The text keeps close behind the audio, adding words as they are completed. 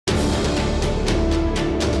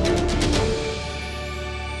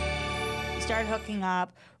started hooking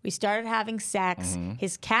up. We started having sex.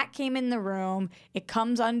 His cat came in the room. It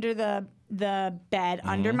comes under the bed,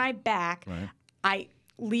 under my back. Right. I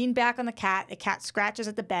lean back on the cat. The cat scratches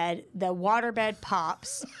at the bed. The waterbed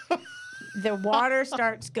pops. The water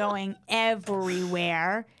starts going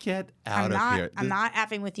everywhere. Get out of here. I'm not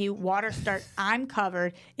effing with you. Water starts. I'm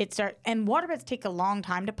covered. And waterbeds take a long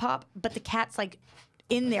time to pop, but the cat's like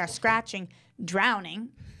in there scratching, drowning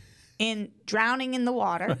in the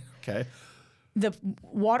water. Okay. The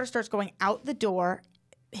water starts going out the door.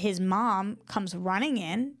 His mom comes running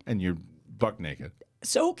in. And you're buck naked.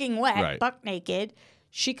 Soaking wet, Right. buck naked.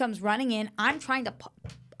 She comes running in. I'm trying to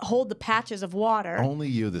hold the patches of water. Only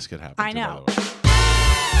you this could happen I to, know. by the way.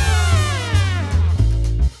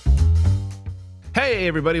 Hey,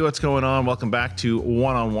 everybody, what's going on? Welcome back to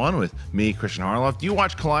One-on-One with me, Kristian Harloff. Do you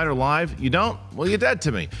watch Collider live? You don't? Well, you're dead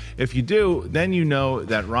to me. If you do, then you know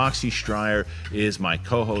that Roxy Striar is my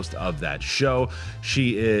co-host of that show.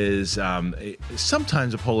 She is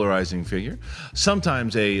sometimes a polarizing figure,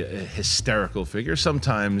 sometimes a hysterical figure,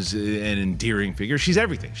 sometimes an endearing figure. She's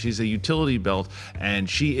everything. She's a utility belt, and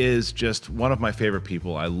she is just one of my favorite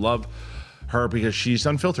people. I love her because she's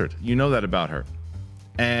unfiltered. You know that about her.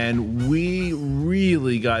 And we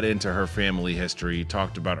really got into her family history,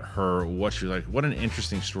 talked about her, what she was like, what an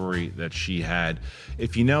interesting story that she had.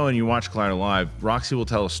 If you know and you watch Collider Live, Roxy will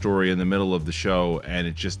tell a story in the middle of the show, and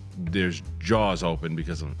it just, there's jaws open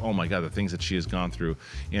because of, oh my God, the things that she has gone through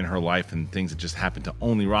in her life and things that just happened to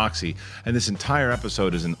only Roxy. And this entire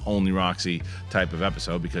episode is an only Roxy type of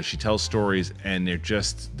episode because she tells stories and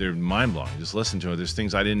they're mind-blowing. Just listen to her. There's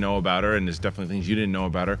things I didn't know about her, and there's definitely things you didn't know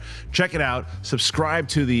about her. Check it out. Subscribe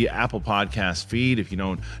to the Apple Podcast feed. If you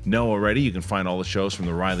don't know already, you can find all the shows from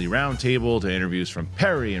the Riley Roundtable to interviews from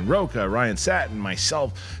Perry and Roca, Ryan Satin,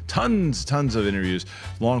 myself, tons of interviews,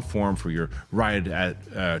 long form for your ride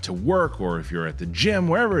to work, or if you're at the gym,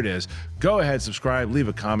 wherever it is. Go ahead, subscribe, leave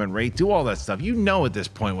a comment, rate, do all that stuff. You know at this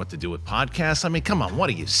point what to do with podcasts. I mean, come on, what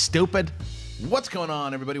are you, stupid? What's going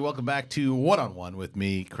on, everybody? Welcome back to One-on-One with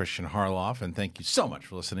me, Kristian Harloff, and thank you so much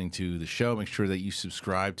for listening to the show. Make sure that you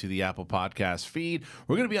subscribe to the Apple Podcast feed.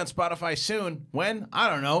 We're going to be on Spotify soon. When?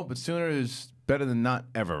 I don't know, but sooner is better than not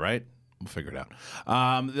ever, right? We'll figure it out.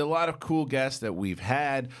 There are a lot of cool guests that we've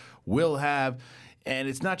had, will have, and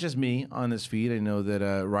it's not just me on this feed. I know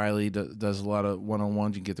that Riley does a lot of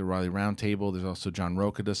one-on-ones. You can get the Riley Roundtable. There's also John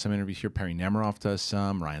Roca does some interviews here. Perry Nemiroff does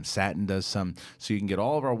some. Ryan Satin does some. So you can get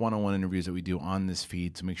all of our one-on-one interviews that we do on this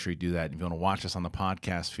feed. So make sure you do that. If you want to watch us on the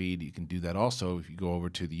podcast feed, you can do that also. If you go over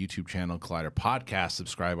to the YouTube channel, Collider Podcast,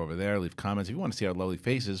 subscribe over there. Leave comments if you want to see our lovely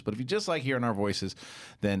faces. But if you just like hearing our voices,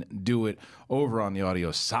 then do it over on the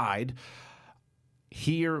audio side.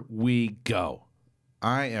 Here we go.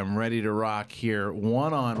 I am ready to rock here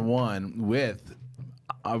one-on-one with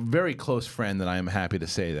a very close friend that I am happy to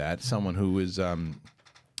say that. Someone who is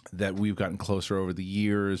that we've gotten closer over the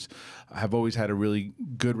years. I've always had a really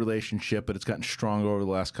good relationship, but it's gotten stronger over the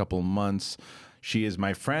last couple of months. She is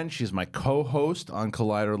my friend. She is my co-host on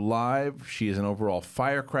Collider Live. She is an overall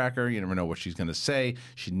firecracker. You never know what she's going to say.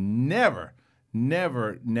 She never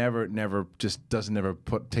just doesn't ever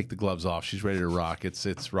take the gloves off. She's ready to rock.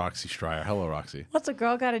 It's Roxy Striar. Hello, Roxy. What's a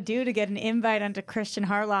girl got to do to get an invite onto Kristian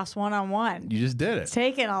Harloff's One-on-One? You just did it. It's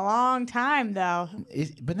taken a long time, though.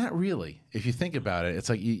 But not really. If you think about it, it's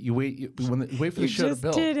like you wait for the show to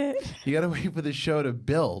build. You just did it. You got to wait for the show to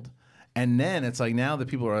build. And then it's like now that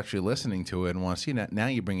people are actually listening to it and want to see that, now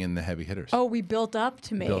you bring in the heavy hitters. Oh, we built up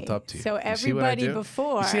to me. Built up to you. So You see what I everybody do?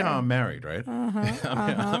 before. You see how I'm married, right?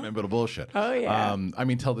 I'm a bit of bullshit. Oh, yeah. I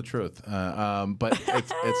mean, tell the truth. But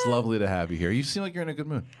it's lovely to have you here. You seem like you're in a good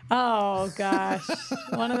mood. Oh, gosh.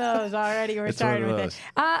 One of those already. We're starting with it.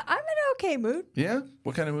 I'm in an okay mood. Yeah?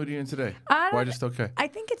 What kind of mood are you in today? Why just okay? I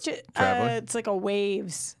think it's just Traveling? it's like a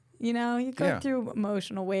waves. You know, you go Yeah. through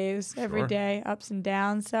emotional waves every Sure. day, ups and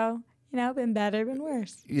downs. So, you know, been better, been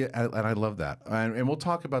worse. Yeah, and I love that. And we'll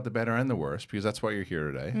talk about the better and the worst because that's why you're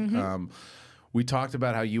here today. Mm-hmm. We talked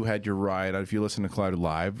about how you had your ride. If you listen to Collider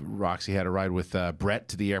Live, Roxy had a ride with Brett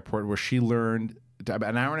to the airport where she learned about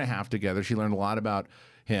an hour and a half together. She learned a lot about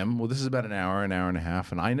him. Well, this is about an hour and a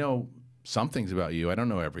half. And I know some things about you. I don't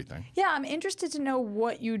know everything. Yeah, I'm interested to know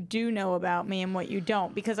what you do know about me and what you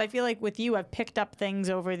don't, because I feel like with you, I've picked up things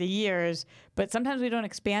over the years, but sometimes we don't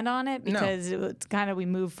expand on it because it's kind of we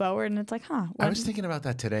move forward and it's like, huh. I was thinking about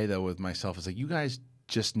that today, though, with myself. It's like, you guys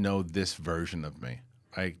just know this version of me.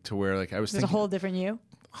 Like, to where, like, I was There's thinking. a whole different you?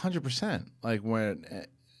 100%. Like,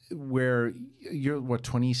 where you're, what,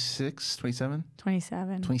 26, 27?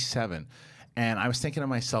 27. 27. And I was thinking of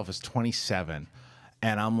myself as 27.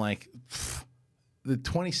 And I'm like, the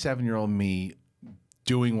 27-year-old me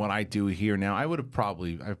doing what I do here now, I don't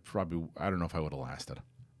know if I would have lasted.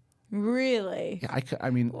 Really? Yeah, I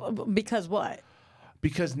mean, Because what?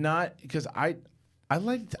 because I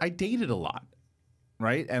dated a lot,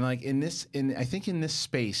 right? And like I think in this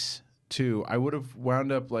space too, I would have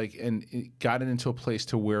wound up like and gotten into a place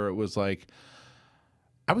to where it was like.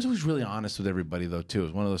 I was always really honest with everybody though too. It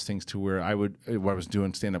was one of those things to where I was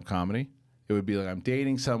doing stand-up comedy. It would be like I'm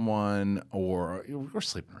dating someone or we're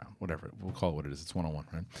sleeping around, whatever. We'll call it what it is. It's one-on-one,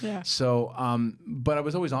 right? Yeah. So, but I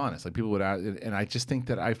was always honest. Like people would ask, and I just think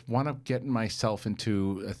that I want to get myself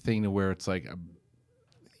into a thing to where it's like,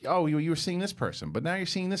 oh, you were seeing this person, but now you're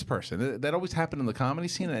seeing this person. That always happened in the comedy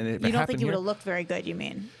scene. And if You don't think you would have looked very good, you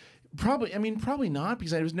mean? Probably not,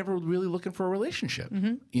 because I was never really looking for a relationship,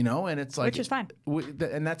 you know. And it's like, Which is fine.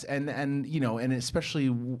 And you know, and especially,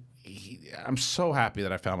 I'm so happy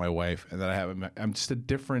that I found my wife and that I have. I'm just a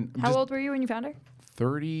different. How old were you when you found her?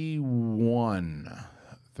 31.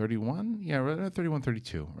 31? Yeah, around 31,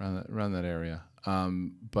 32, around that area.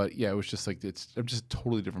 But yeah, it was just like I'm just a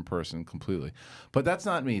totally different person completely. But that's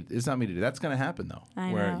not me. It's not me to do. That's going to happen though,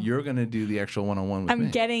 where you're going to do the actual one-on-one with me.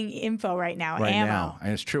 I'm getting info right now. Right ammo. now,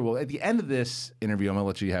 and it's true. Well, at the end of this interview, I'm going to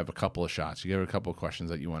let you have a couple of shots. You have a couple of questions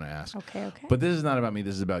that you want to ask. Okay. But this is not about me.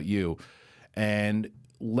 This is about you. And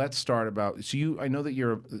let's start about. So I know that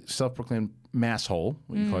you're a self-proclaimed masshole.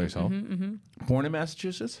 What you call yourself? Born in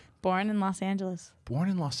Massachusetts. Born in Los Angeles. Born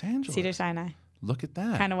in Los Angeles. Cedar Sinai. Look at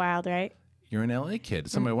that. Kind of wild, right? You're an LA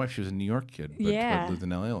kid. So my wife, she was a New York kid, but lived in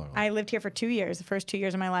LA a lot. I lived here for 2 years. The first 2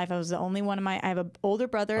 years of my life, I was the only one I have an older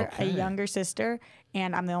brother, a younger sister,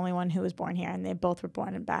 and I'm the only one who was born here. And they both were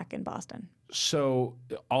born back in Boston. So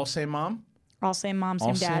all same mom? All same mom,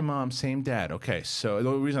 same dad. All same mom, same dad. Okay, so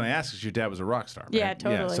the reason I ask is your dad was a rock star, right? Yeah,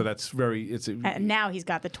 totally. Yeah, so that's very. And now he's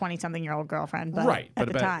got the 20-something-year-old girlfriend, but right, at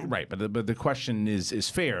the time. Right, but the question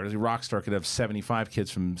is fair. A rock star could have 75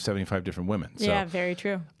 kids from 75 different women. So yeah, very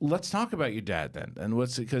true. Let's talk about your dad then, and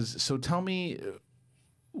so tell me.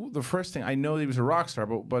 The first thing I know he was a rock star,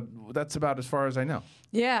 but that's about as far as I know.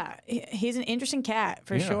 Yeah, he's an interesting cat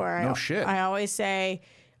for sure. No shit. I always say.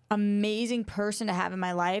 Amazing person to have in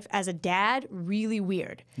my life. As a dad, really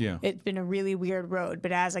weird. Yeah. It's been a really weird road.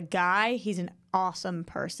 But as a guy, he's an awesome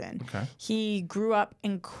person. Okay. He grew up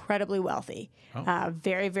incredibly wealthy.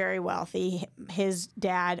 Very, very wealthy. His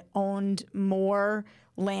dad owned more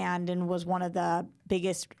land and was one of the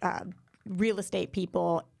biggest real estate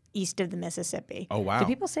people east of the Mississippi. Oh, wow. Do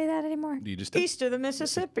people say that anymore? You just east of the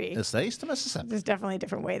Mississippi. It's east of Mississippi. There's definitely a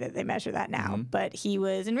different way that they measure that now. But he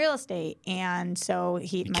was in real estate, and so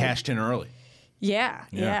he cashed in early. Yeah.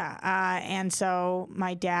 And so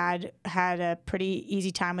my dad had a pretty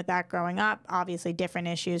easy time with that growing up. Obviously, different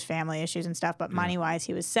issues, family issues and stuff, but money-wise,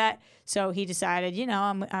 he was set. So he decided,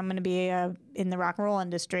 I'm going to be in the rock and roll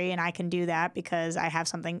industry, and I can do that because I have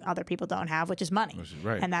something other people don't have, which is money.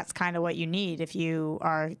 Right. And that's kind of what you need if you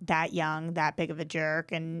are that young, that big of a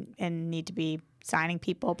jerk, and need to be signing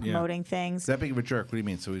people, promoting things. That big of a jerk? What do you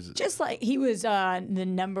mean? So he's just like he was the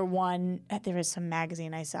number one. There was some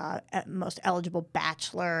magazine I saw, most eligible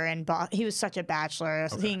bachelor, and he was such a bachelor,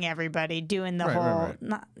 seeing everybody, doing the whole.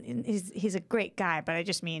 Not, he's a great guy, but I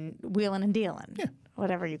just mean wheeling and dealing. Yeah.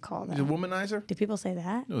 Whatever you call that. He's a womanizer? Do people say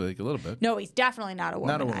that? No, like a little bit. No, he's definitely not a womanizer.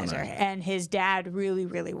 Not a womanizer. And his dad really,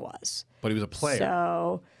 really was. But he was a player.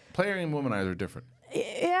 So player and womanizer are different.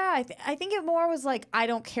 Yeah, I think it more was like I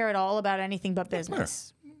don't care at all about anything but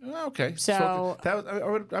business. Okay, so that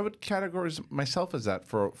I would categorize myself as that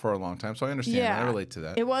for a long time. So I understand. Yeah, I relate to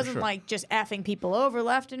that. It wasn't like just effing people over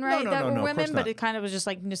left and right that were women, but it kind of was just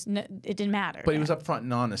like it didn't matter. But he was upfront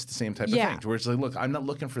and honest, the same type of thing. Where it's like, look, I'm not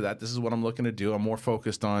looking for that. This is what I'm looking to do. I'm more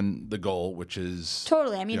focused on the goal, which is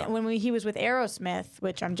totally. I mean, when he was with Aerosmith,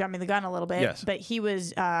 which I'm jumping the gun a little bit, but he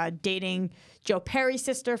was dating Joe Perry's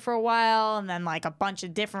sister for a while, and then like a bunch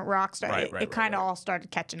of different rock stars. It kind of all started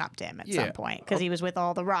catching up to him at some point because he was with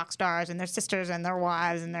all the rock stars and their sisters and their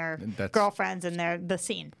wives and their girlfriends and the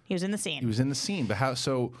scene. He was in the scene. He was in the scene. But how?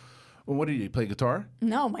 So, what did he play guitar?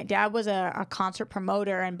 No, my dad was a concert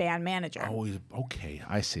promoter and band manager. Oh, okay.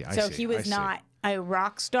 I see. So he was not a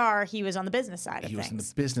rock star. He was on the business side of things. He was in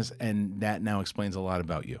the business, and that now explains a lot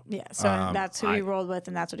about you. Yeah. So that's who he rolled with,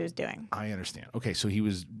 and that's what he was doing. I understand. Okay, so he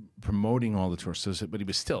was promoting all the tours. So, but he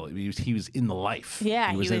was in the life.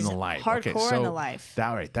 Yeah, he was in the life. Hardcore in the life.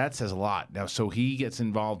 All right, that says a lot. Now, so he gets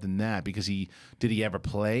involved in that because did he ever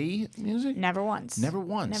play music? Never once. Never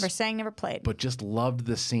once. Never sang, never played. But just loved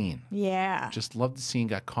the scene. Yeah. Just loved the scene.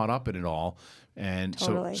 Got caught up in it all. And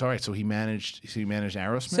totally. so he managed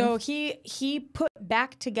Aerosmith. So he put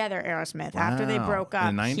back together Aerosmith after they broke up.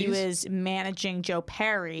 In the 90s? He was managing Joe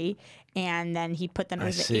Perry, and then he put them in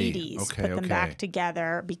the 80s, put them back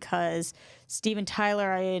together because Steven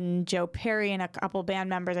Tyler and Joe Perry and a couple band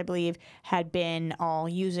members, I believe, had been all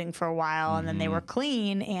using for a while, and then they were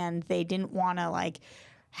clean, and they didn't want to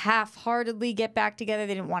half-heartedly get back together.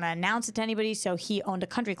 They didn't want to announce it to anybody, so he owned a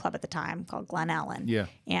country club at the time called Glen Ellen. Yeah.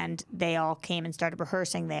 And they all came and started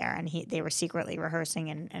rehearsing there, and they were secretly rehearsing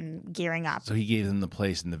and gearing up. So he gave them the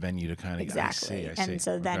place and the venue to kind of exactly. I see. And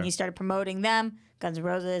so then he started promoting them, Guns N'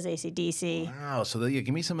 Roses, AC/DC. Wow. So give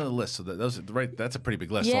me some of the lists. So that's a pretty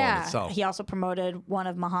big list all in itself. He also promoted one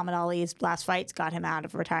of Muhammad Ali's last fights, got him out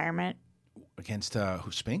of retirement. Against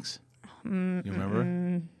who, Spinks? You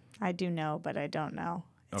remember? I do know, but I don't know.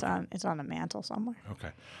 It's on a mantle somewhere. Okay,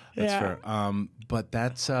 that's fair. But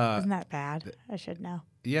that's isn't that bad? I should know.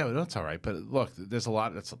 Yeah, that's all right. But look, there's a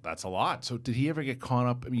lot. That's a lot. So did he ever get caught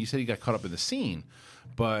up? I mean, you said he got caught up in the scene,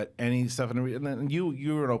 but any stuff. And then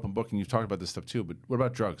you're an open book, and you've talked about this stuff too. But what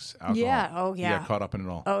about drugs, alcohol? Yeah. Oh yeah. He got caught up in it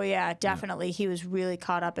all. Oh yeah, definitely. Yeah. He was really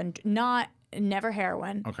caught up in never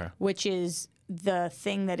heroin. Okay. Which is the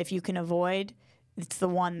thing that if you can avoid, it's the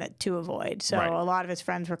one to avoid. So a lot of his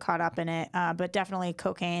friends were caught up in it, but definitely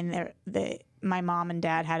cocaine. My mom and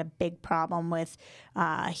dad had a big problem with.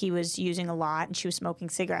 He was using a lot, and she was smoking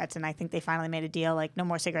cigarettes. And I think they finally made a deal like no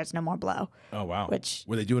more cigarettes, no more blow. Oh wow! Which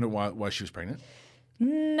were they doing it while she was pregnant?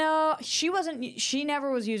 No, she wasn't. She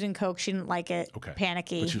never was using coke. She didn't like it. Okay.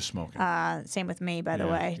 Panicky. But she was smoking. Same with me, by the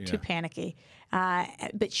way. Yeah. Too panicky.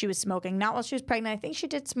 But she was smoking not while she was pregnant. I think she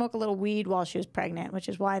did smoke a little weed while she was pregnant, which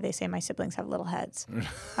is why they say my siblings have little heads.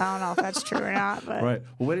 I don't know if that's true or not. But. Right.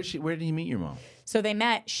 Well, where did he meet your mom? So they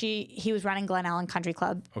met. He was running Glen Ellen Country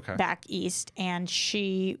Club back east, and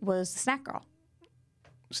she was the snack girl.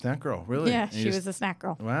 Snack girl, really? Yeah, she was the snack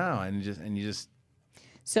girl. Wow, and you just.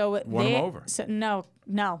 So won him over. So no,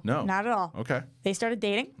 not at all. Okay. They started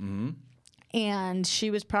dating, and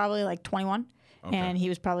she was probably like 21, and he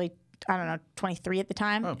was probably 23 at the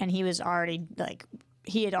time, and he was already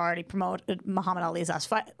he had already promoted Muhammad Ali's last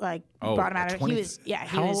fight, brought him out of it. He was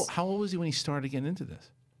how old was he when he started getting into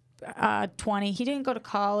this? 20. He didn't go to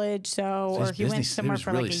college, or he went somewhere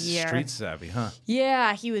for really like a year. Street savvy, huh?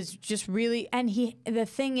 Yeah, he was just really. And the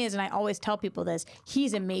thing is, and I always tell people this,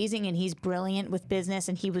 he's amazing and he's brilliant with business,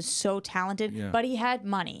 and he was so talented. Yeah. But he had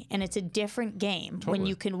money, and it's a different game when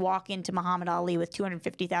you can walk into Muhammad Ali with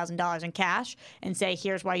 $250,000 in cash and say,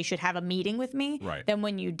 "Here's why you should have a meeting with me," than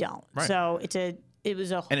when you don't. Right. So it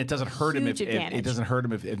was a and it doesn't hurt him if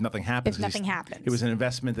nothing happens. If nothing happens, it was an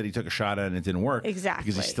investment that he took a shot at and it didn't work. Exactly,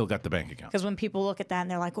 because he still got the bank account. Because when people look at that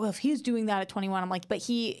and they're like, "Well, if he's doing that at 21," I'm like, "But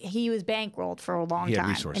he was bankrolled for a long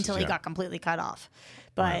time until he got completely cut off."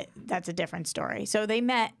 But that's a different story. So they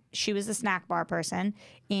met. She was the snack bar person,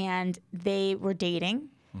 and they were dating.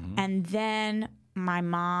 And then my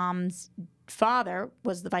mom's father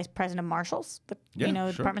was the vice president of Marshall's, the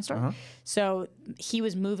department store. So he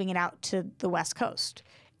was moving it out to the West Coast,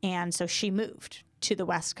 and so she moved to the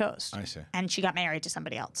West Coast. I see. And she got married to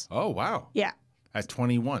somebody else. Oh wow. Yeah. At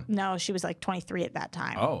 21. No, she was like 23 at that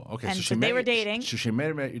time. Oh, okay. And so they were dating. So she met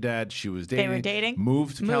your dad. She was dating. They were dating.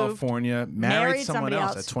 Moved to California. Married someone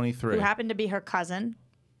else at 23. Who happened to be her cousin.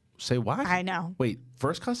 Say what? I know. Wait,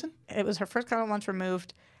 first cousin? It was her first cousin once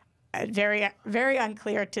removed. Very, very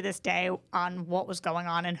unclear to this day on what was going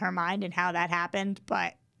on in her mind and how that happened,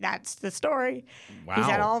 but that's the story. Wow. He's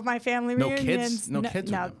at all of my family reunions. No kids?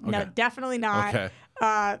 No, definitely not. Okay.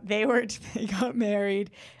 They got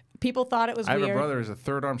married. People thought it was weird. I have a brother who's a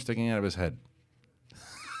third arm sticking out of his head.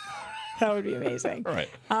 That would be amazing. Right.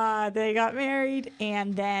 They got married,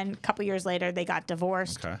 and then a couple years later, they got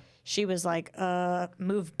divorced. Okay. She was like,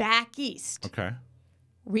 moved back east. Okay.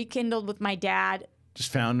 Rekindled with my dad.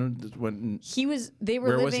 Just found when they were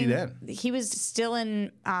where living, was he then? He was still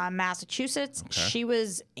in Massachusetts. Okay. She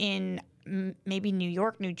was in maybe New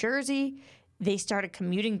York, New Jersey. They started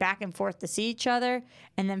commuting back and forth to see each other.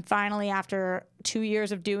 And then finally, after 2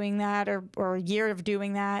 years of doing that or a year of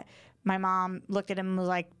doing that, my mom looked at him and was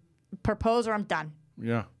like, "Propose or I'm done."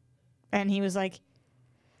 Yeah. And he was like,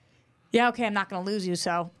 "Yeah, okay, I'm not going to lose you,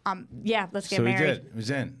 so let's get married." So he did. He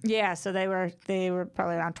was in. Yeah, so they were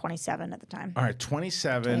probably around 27 at the time. All right,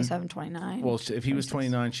 27. 27, 29. Well, if he was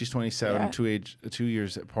 29, she's 27, 2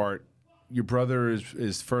 years apart. your brother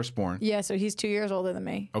is firstborn. Yeah, so he's 2 years older than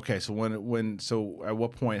me. Okay, so so at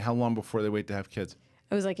what point? How long before they wait to have kids?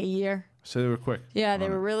 It was like a year. So they were quick. Yeah, they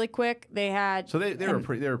were really quick. They had. So they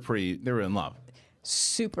were in love.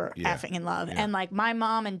 Super effing in love, and like my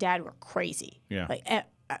mom and dad were crazy. Yeah. Like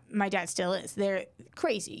my dad still is. They're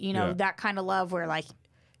crazy. You know that kind of love where like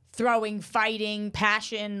throwing, fighting,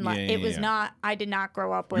 passion. Like it was not. I did not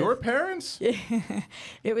grow up with your parents.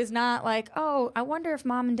 It was not like, oh, I wonder if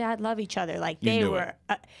mom and dad love each other. Like they were.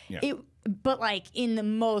 But like in the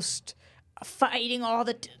most fighting all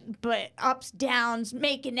but ups, downs,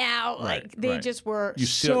 making out. Like they just were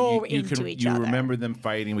so into each other. You remember them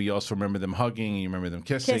fighting, but you also remember them hugging, and you remember them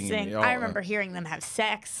kissing. I remember hearing them have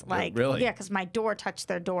sex. Like, really? Yeah, because my door touched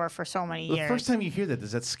their door for so many years. The first time you hear that,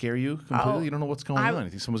 does that scare you completely? You don't know what's going on. You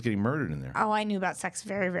think someone's getting murdered in there. Oh, I knew about sex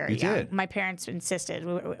very, very young. Did? My parents insisted.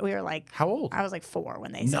 We were like, how old? I was like 4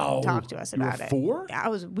 when they talked to us about it. 4? Yeah,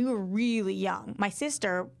 we were really young. My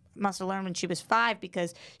sister must have learned when she was 5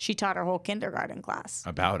 because she taught her whole kindergarten class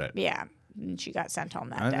about it. Yeah, and she got sent home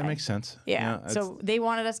that day. That makes sense. Yeah, so they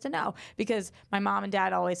wanted us to know because my mom and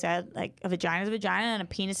dad always said like a vagina is a vagina and a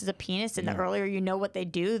penis is a penis, and the earlier you know what they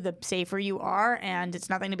do, the safer you are, and it's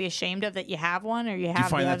nothing to be ashamed of that you have one or you have the other.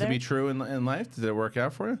 Do you find that to be true in life? Did it work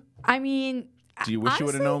out for you? I mean, do you wish you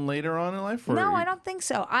would have known later on in life? Or no, I don't think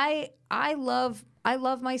so. I love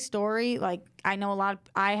my story. Like I know a lot.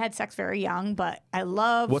 I had sex very young, but I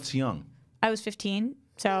love. What's young? I was 15,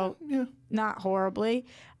 so not horribly.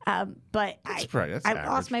 But I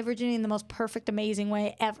lost my virginity in the most perfect, amazing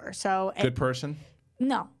way ever. So good person?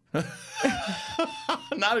 No.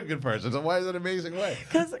 Not a good person. So why is it an amazing way?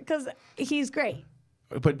 Because he's great.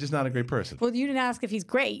 But just not a great person. Well, you didn't ask if he's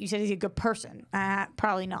great. You said he's a good person.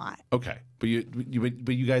 Probably not. Okay, but he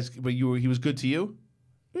was good to you?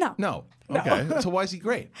 No. No. Okay. So why is he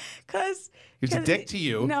great? Because he was a dick to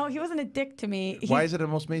you. No, he wasn't a dick to me. Why is it the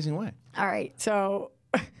most amazing way? All right. So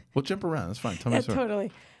we'll jump around. That's fine. Tell me the story.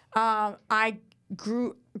 Totally. I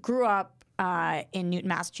grew up in Newton,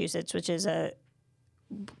 Massachusetts, which is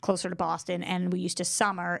closer to Boston, and we used to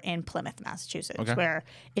summer in Plymouth, Massachusetts, where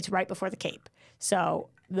it's right before the Cape. So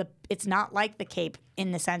it's not like the Cape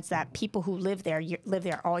in the sense that people who live there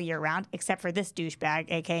all year round, except for this douchebag,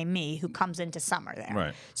 aka me, who comes into summer there.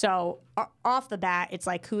 Right. So off the bat, it's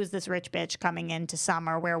like, who is this rich bitch coming into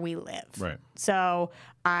summer where we live? Right. So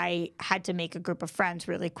I had to make a group of friends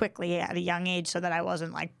really quickly at a young age so that I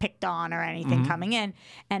wasn't like picked on or anything coming in.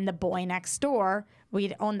 And the boy next door,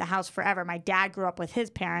 we'd owned the house forever. My dad grew up with his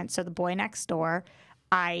parents, so the boy next door,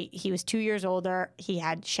 he was 2 years older. He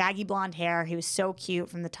had shaggy blonde hair. He was so cute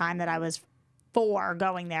from the time that I was 4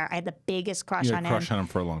 going there. I had the biggest crush on him. You had a crush on him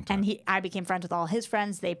for a long time. And I became friends with all his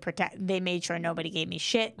friends. They made sure nobody gave me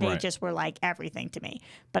shit. They just were like everything to me.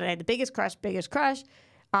 But I had the biggest crush.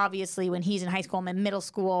 Obviously, when he's in high school, I'm in middle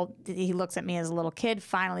school, he looks at me as a little kid.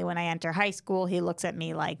 Finally, when I enter high school, he looks at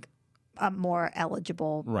me like a more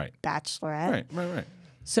eligible bachelorette. Right.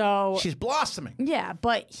 So she's blossoming. Yeah,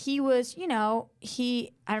 but he was, I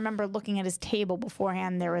remember looking at his table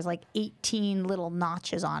beforehand, there was like 18 little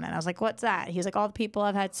notches on it. I was like, what's that? He was like, all the people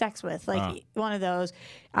I've had sex with. Like one of those.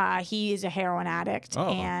 He is a heroin addict.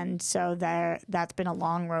 And so that's been a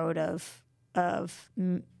long road of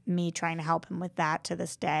me trying to help him with that to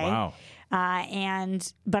this day. Wow.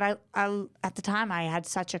 But I at the time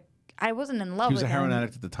I wasn't in love with him. He was a heroin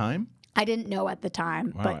addict at the time? I didn't know at the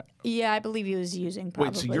time, but yeah, I believe he was using probably.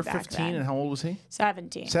 Wait, so you're 15 and how old was he?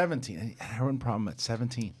 17. 17. He had a heroin problem at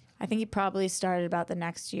 17. I think he probably started about the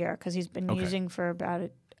next year because he's been using for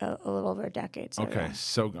about a little over a decade. So okay,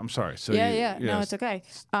 so I'm sorry. So yeah. No, it's okay.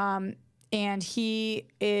 And he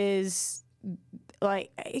is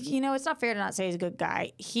like, it's not fair to not say he's a good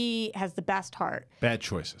guy. He has the best heart. Bad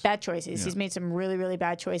choices. Yeah. He's made some really, really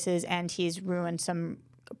bad choices, and he's ruined some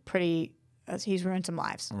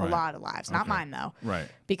lives, a lot of lives. Not mine, though. Right.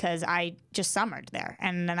 Because I just summered there,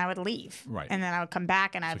 and then I would leave. Right. And then I would come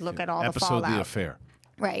back, and I'd look at all the fallout. Episode The Affair.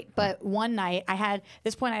 Right. But one night, at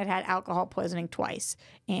this point, I had alcohol poisoning twice,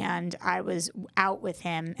 and I was out with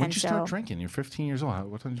him. When did you start drinking? You're 15 years old.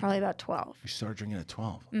 What time? Probably about 12. You started drinking at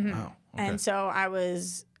 12. Mm-hmm. Wow. Okay. And so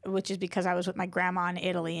which is because I was with my grandma in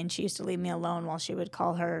Italy, and she used to leave me alone while she would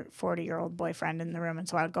call her 40-year-old boyfriend in the room, and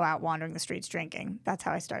so I would go out wandering the streets drinking. That's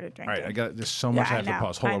how I started drinking. All right, there's so much I have to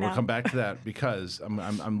pause. Hold on, we'll come back to that because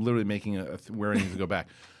I'm literally making where I need to go back.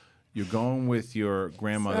 You're going with your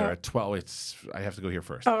grandmother at 12. I have to go here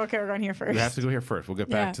first. Oh, okay, we're going here first. We have to go here first. We'll get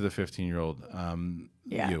back to the 15-year-old.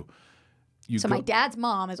 So my dad's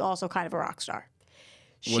mom is also kind of a rock star.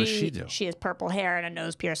 What does she do? She has purple hair and a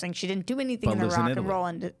nose piercing. She didn't do anything in the rock and roll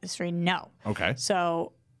industry. No. Okay.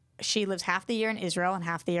 So she lives half the year in Israel and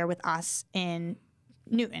half the year with us in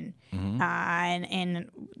Newton. And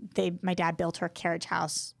my dad built her a carriage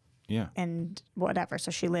house. Yeah. And whatever.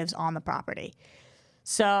 So she lives on the property.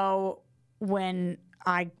 So when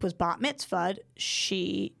I was bat mitzvahed,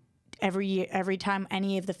 every time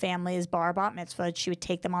any of the families bar bat mitzvahed, she would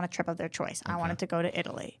take them on a trip of their choice. I wanted to go to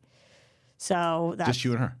Italy. So that's just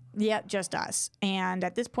you and her. Yep, just us. And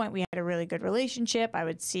at this point, we had a really good relationship. I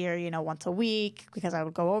would see her, once a week because I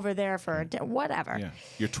would go over there for whatever. Yeah,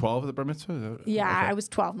 you're 12 at the bar mitzvah. Yeah, okay. I was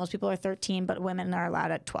 12. Most people are 13, but women are allowed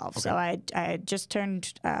at 12. Okay. So I had just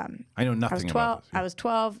turned. I know nothing about this. I was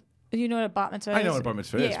 12. You know what a bat mitzvah is? I know what a bar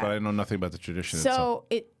mitzvah is, but I know nothing about the tradition. So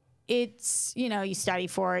it's you study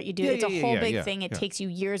for it, you do it's a whole big thing. It takes you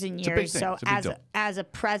years and years. So as a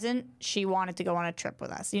present, she wanted to go on a trip with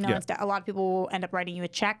us. A lot of people will end up writing you a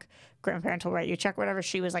check. Grandparents will write you a check, whatever.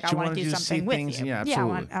 She was like, I want to do something with you. Yeah,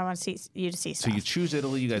 absolutely. I want to see you to see stuff. So you choose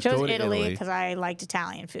Italy. You guys go to Italy because I liked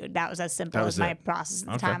Italian food. That was as simple as my process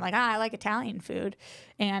at the time. Like, I like Italian food,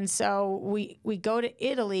 and so we go to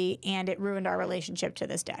Italy, and it ruined our relationship to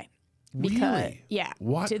this day. Really? Yeah.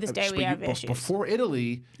 What? To this day, we have issues. Before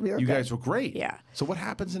Italy, you guys were great. Yeah. So what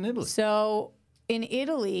happens in Italy? So in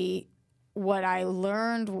Italy, what I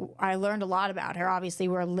learned a lot about her. Obviously,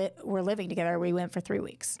 we're living together. We went for 3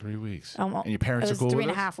 weeks. 3 weeks. And your parents are cool with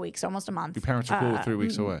it? 3.5 weeks, almost a month. Your parents are cool with 3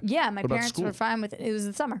 weeks away? Yeah, my parents were fine with it. It was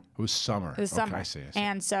the summer. It was summer. It was summer. I see.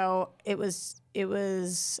 And so it was.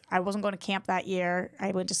 I wasn't going to camp that year.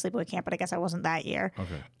 I went to sleepaway camp, but I guess I wasn't that year.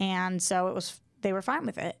 Okay. And so they were fine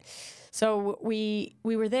with it. So we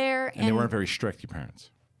were there, and they weren't very strict, your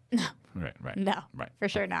parents. No. Right. No. Right. For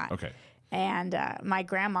sure not. Okay. And my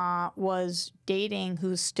grandma was dating,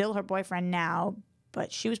 who's still her boyfriend now,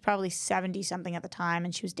 but she was probably 70-something at the time,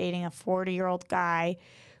 and she was dating a 40-year-old guy.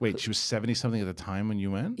 Wait, she was 70-something at the time when you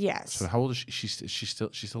went? Yes. So how old is she? She's still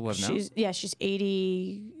alive now? She's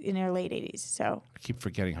 80, in her late 80s. So I keep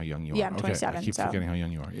forgetting how young you are. Yeah, I'm 27. I keep forgetting how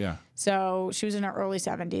young you are. Yeah. So she was in her early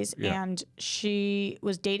 70s, and she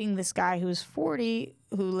was dating this guy who was 40,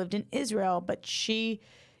 who lived in Israel, but she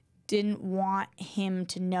didn't want him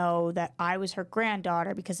to know that I was her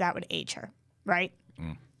granddaughter because that would age her, right?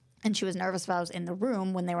 And she was nervous if I was in the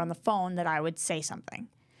room when they were on the phone that I would say something.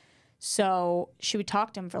 So she would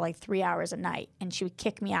talk to him for like 3 hours a night, and she would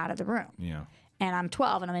kick me out of the room. Yeah. And I'm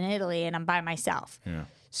 12, and I'm in Italy, and I'm by myself. Yeah.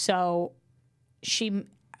 So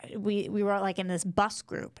we were like in this bus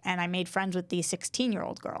group, and I made friends with these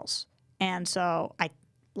 16-year-old girls. And so I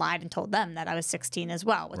lied and told them that I was 16 as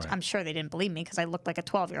well, which I'm sure they didn't believe me because I looked like a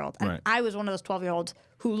 12-year-old. And I was one of those 12-year-olds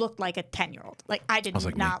who looked like a 10-year-old. Like it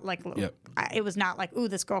was not like, ooh,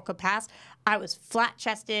 this girl could pass. I was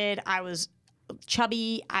flat-chested. I was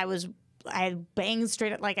chubby. I had bangs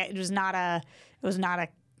straight up. Like it was not a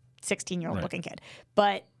 16-year-old looking kid.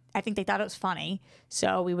 But I think they thought it was funny.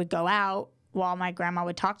 So we would go out while my grandma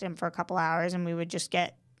would talk to him for a couple hours, and we would just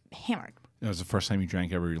get hammered. That was the first time you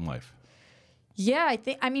drank ever in your life? Yeah,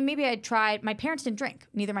 maybe I tried. My parents didn't drink.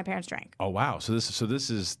 Neither of my parents drank. Oh wow! So this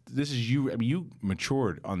is you. I mean, you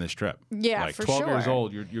matured on this trip. Yeah, like for 12 sure. years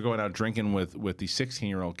old, you're going out drinking with these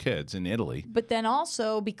 16-year-old kids in Italy. But then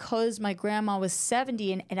also because my grandma was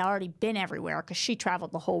 70 and had already been everywhere because she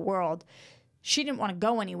traveled the whole world, she didn't want to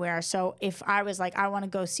go anywhere. So if I was like, I want to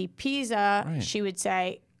go see Pisa, she would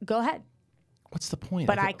say, go ahead. What's the point?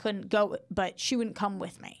 But I couldn't go. But she wouldn't come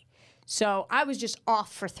with me. So I was just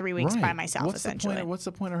off for 3 weeks by myself, essentially. What's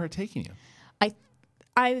the point of her taking you?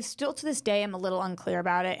 I still to this day am a little unclear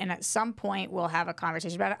about it, and at some point we'll have a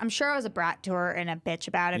conversation about it. I'm sure I was a brat to her and a bitch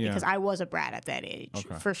about it because I was a brat at that age,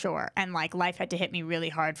 for sure. And like life had to hit me really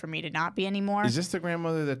hard for me to not be anymore. Is this the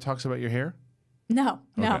grandmother that talks about your hair? No.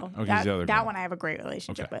 Okay, that one I have a great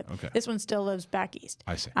relationship with. Okay. This one still lives back east.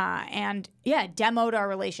 I see. And yeah, demoed our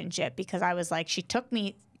relationship because I was like, she took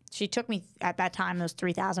me at that time, those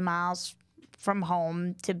 3,000 miles from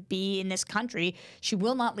home to be in this country. She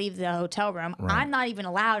will not leave the hotel room. I'm not even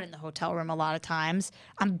allowed in the hotel room a lot of times.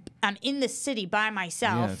 I'm in the city by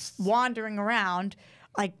myself, wandering around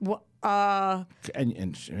like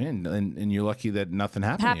and you're lucky that nothing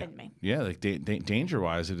happened to me. Yeah, like danger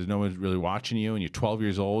wise, if no one's really watching you, and you're 12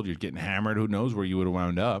 years old, you're getting hammered. Who knows where you would have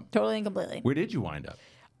wound up? Totally and completely. Where did you wind up?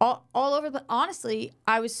 All over, but honestly,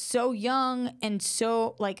 I was so young, and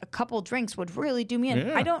so like a couple drinks would really do me in.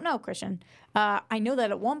 Yeah. I don't know, Kristian. I know that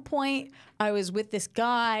at one point I was with this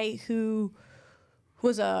guy who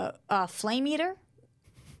was a flame eater,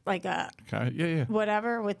 like a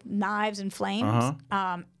whatever with knives and flames.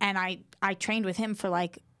 And I trained with him for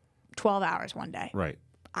like 12 hours one day. Right.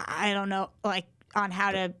 I don't know, like on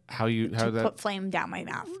how to put flame down my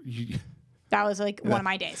mouth. That was like one of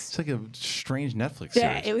my days. It's like a strange Netflix series.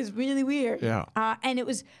 Yeah, it was really weird. Yeah. And it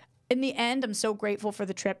was, in the end, I'm so grateful for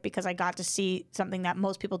the trip because I got to see something that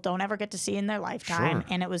most people don't ever get to see in their lifetime. Sure.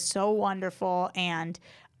 And it was so wonderful. And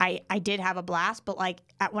I did have a blast. But like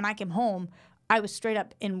when I came home, I was straight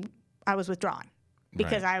up I was withdrawn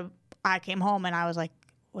because I came home and I was like,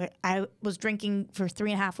 I was drinking for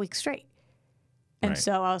 3.5 weeks straight. And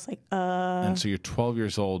so I was like, And so you're 12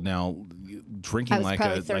 years old now, drinking I was like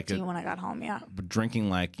probably 13 when I got home, drinking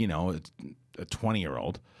like, a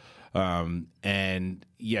 20-year-old. And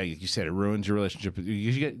yeah, like you said, it ruins your relationship.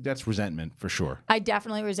 That's resentment for sure. I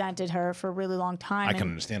definitely resented her for a really long time. I can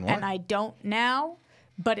understand why. And I don't now,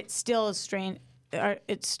 but it still is strange.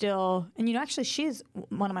 It's still, and actually she's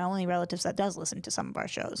one of my only relatives that does listen to some of our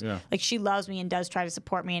shows. Yeah. Like she loves me and does try to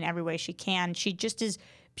support me in every way she can. She just is,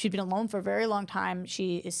 she's been alone for a very long time.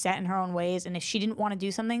 She is set in her own ways. And if she didn't want to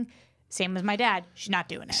do something, same as my dad, she's not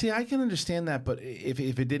doing it. See, I can understand that, but if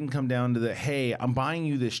it didn't come down to the, hey, I'm buying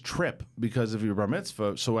you this trip because of your bar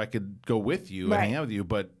mitzvah so I could go with you and hang out with you,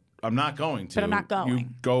 but I'm not going to. But I'm not going. You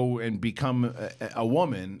go and become a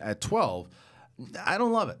woman at 12. I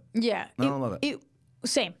don't love it. Yeah. I don't love it.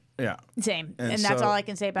 Same. Yeah. Same. And that's all I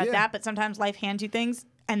can say about that. But sometimes life hands you things,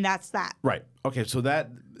 and that's that. Right. Okay, so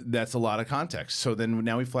that's a lot of context. So then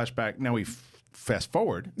now we flash back. Now we fast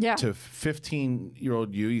forward to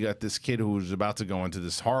 15-year-old you. You got this kid who's about to go into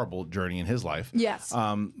this horrible journey in his life. Yes.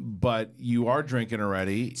 But you are drinking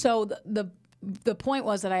already. So the point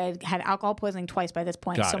was that I had alcohol poisoning twice by this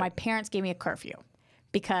point. Got so it. my parents gave me a curfew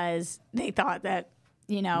because they thought that,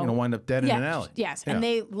 you're going to wind up dead in an alley. Yes. Yeah. And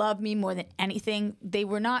they loved me more than anything. They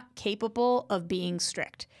were not capable of being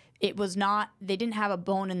strict. It was not, they didn't have a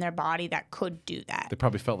bone in their body that could do that. They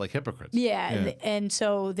probably felt like hypocrites. Yeah. And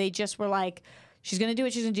so they just were like, she's going to do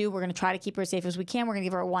what she's going to do. We're going to try to keep her as safe as we can. We're going to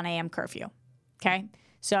give her a 1 a.m. curfew. Okay?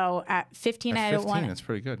 So at 15, I had a 1 that's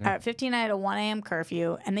pretty good. Yeah. At 15, I had a 1 a.m.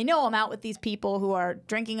 curfew. And they know I'm out with these people who are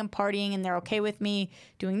drinking and partying, and they're okay with me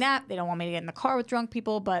doing that. They don't want me to get in the car with drunk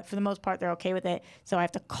people, but for the most part, they're okay with it. So I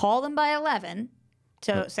have to call them by 11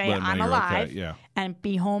 to say I'm alive and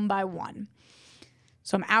be home by 1.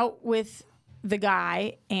 So I'm out with the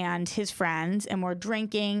guy and his friends, and we're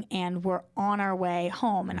drinking, and we're on our way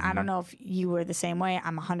home. And I don't know if you were the same way.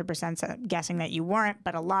 I'm 100% guessing that you weren't,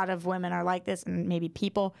 but a lot of women are like this, and maybe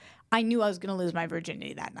people. I knew I was going to lose my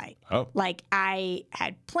virginity that night. Oh. Like, I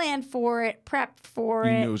had planned for it, prepped for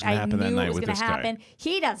it. You knew it was going to happen that night with this guy.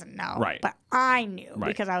 He doesn't know. Right. But I knew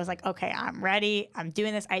because I was like, okay, I'm ready. I'm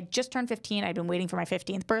doing this. I had just turned 15. I'd been waiting for my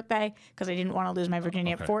 15th birthday because I didn't want to lose my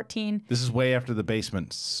virginity at 14. This is way after the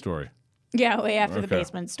basement story. Yeah, way after the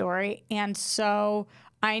basement story. And so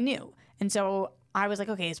I knew. And so I was like,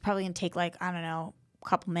 okay, it's probably going to take like, I don't know, a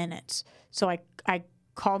couple minutes. So I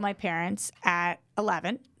called my parents at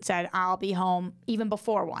 11, said I'll be home even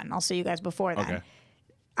before 1. I'll see you guys before then. Okay.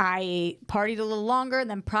 I partied a little longer, and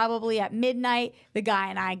then probably at midnight, the guy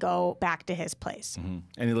and I go back to his place. Mm-hmm.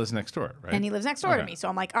 And he lives next door, right? And he lives next door to me. So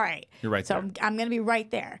I'm like, all right. You're right so there. I'm going to be right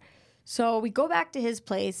there. So we go back to his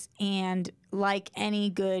place, and like any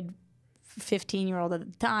good 15-year-old at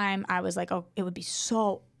the time, I was like, oh, it would be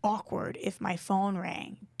so awkward if my phone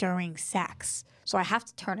rang during sex. So I have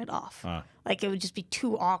to turn it off. Like, it would just be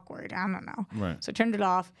too awkward. I don't know. Right. So I turned it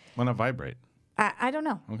off. Why not vibrate? I don't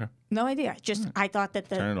know. Okay. No idea. Just I thought that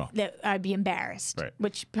that I'd be embarrassed,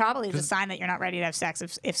 which probably is a sign that you're not ready to have sex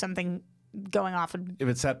if something going off would... If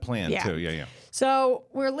it's that plan, too. Yeah. So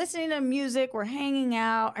we're listening to music. We're hanging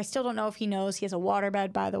out. I still don't know if he knows. He has a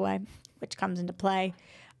waterbed, by the way, which comes into play.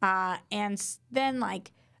 And then,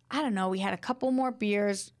 like, I don't know, we had a couple more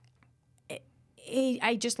beers.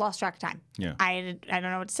 I just lost track of time. Yeah. I don't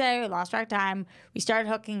know what to say. We lost track of time. We started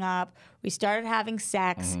hooking up. We started having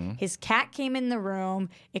sex. Mm-hmm. His cat came in the room.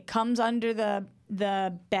 It comes under the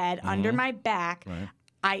bed, under my back. Right.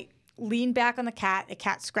 I lean back on the cat. The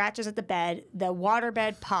cat scratches at the bed. The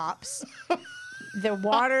waterbed pops. The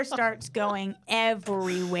water starts going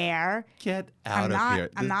everywhere. Get out of here.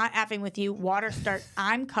 I'm not effing with you.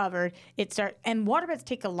 I'm covered. And waterbeds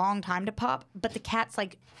take a long time to pop, but the cat's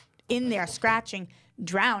like in there scratching,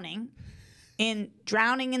 drowning in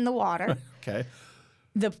the water. Okay.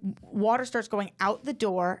 The water starts going out the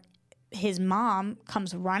door. His mom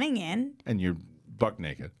comes running in. And you're buck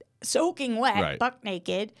naked. Soaking wet, buck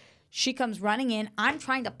naked. She comes running in. I'm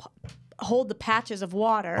trying to hold the patches of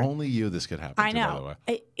water. Only you this could happen I know. To, by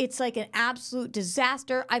the way. It's like an absolute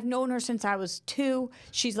disaster. I've known her since I was 2.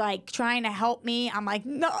 She's like trying to help me. I'm like,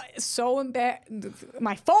 no, it's so embarrassing.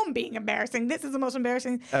 My phone being embarrassing. This is the most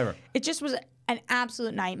embarrassing ever. It just was an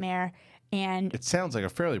absolute nightmare. And it sounds like a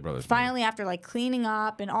Fairley Brothers finally, movie. After like cleaning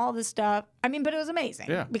up and all this stuff, I mean, but it was amazing.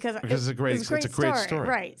 Yeah, because it's a great story.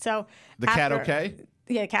 Right. So the cat okay?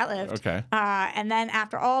 Yeah, the cat lived. Okay. And then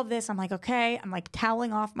after all of this, I'm like, okay, I'm like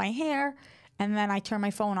toweling off my hair, and then I turn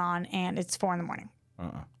my phone on, and it's 4 a.m.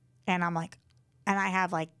 And I'm like, and I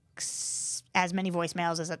have like as many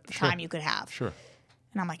voicemails as at the time you could have. Sure.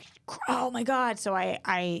 And I'm like, oh my God. So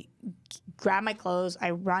I grab my clothes.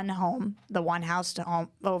 I run home, the one house to home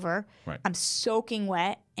over. Right. I'm soaking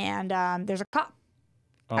wet. And there's a cop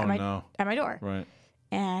at my door. Right.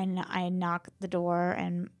 And I knock the door,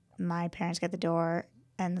 and my parents get the door,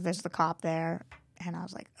 and there's the cop there. And I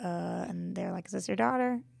was like, and they're like, is this your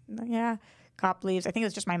daughter? Like, yeah. Cop leaves. I think it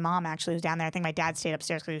was just my mom actually who's down there. I think my dad stayed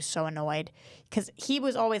upstairs because he was so annoyed. Because he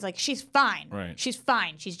was always like, she's fine. Right. She's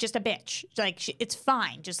fine. She's just a bitch. Like, it's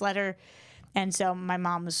fine. Just let her. And so my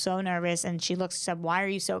mom was so nervous, and she looks and said, why are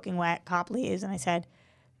you soaking wet? Cop leaves. And I said,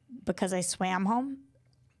 because I swam home.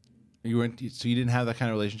 So you didn't have that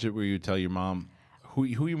kind of relationship where you would tell your mom, who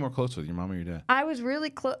are you more close with, your mom or your dad? I was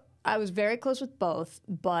really close. I was very close with both,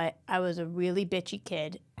 but I was a really bitchy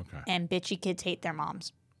kid. Okay. And bitchy kids hate their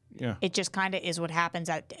moms. Yeah. It just kind of is what happens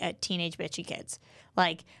at teenage bitchy kids.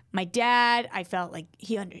 Like my dad, I felt like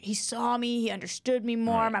he saw me, he understood me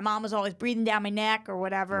more. Right. My mom was always breathing down my neck or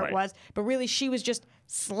whatever it was, but really she was just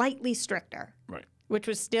slightly stricter. Right. Which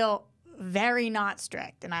was still very not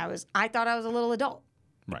strict, and I thought I was a little adult.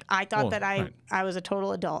 Right. I thought that I was a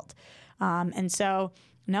total adult. And so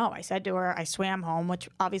no, I said to her, I swam home, which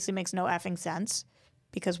obviously makes no effing sense.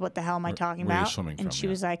 Because what the hell am I talking about? Where are you swimming from? And she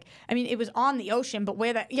was like, I mean, it was on the ocean, but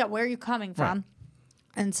where are you coming from? Right.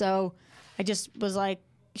 And so I just was like,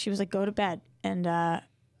 she was like, go to bed. And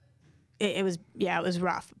it was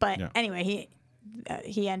rough. But anyway,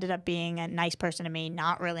 he ended up being a nice person to me,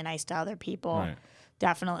 not really nice to other people. Right.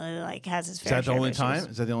 Definitely like has his fair share. Is that the only time?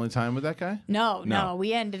 Is that the only time with that guy? No.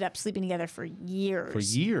 We ended up sleeping together for years. For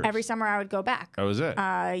years? Every summer I would go back. Oh, was it?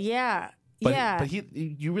 Yeah. But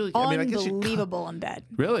you really, I mean, I guess unbelievable in bed.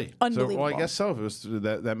 Really? Unbelievable. So, well, I guess so. If it was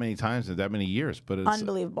that many times and that many years, but it's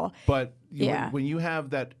unbelievable. But when you have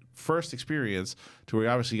that first experience to where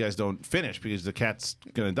obviously you guys don't finish because the cat's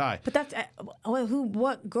gonna die. But that's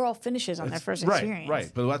what girl finishes on their first experience?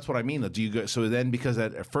 Right. But that's what I mean. Though, do you go? So then, because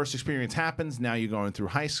that first experience happens, now you're going through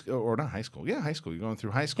high school or not high school? Yeah, high school. You're going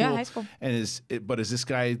through high school. Yeah, high school. And is this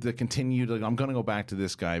guy the continued? Like, I'm gonna go back to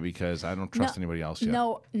this guy because I don't trust anybody else yet.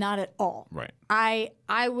 No, not at all. Right. I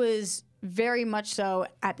was very much so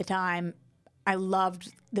at the time. I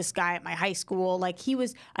loved this guy at my high school. Like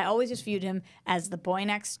I always just viewed him as the boy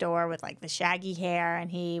next door with like the shaggy hair,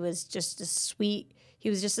 and he was just a sweet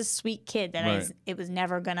kid that it was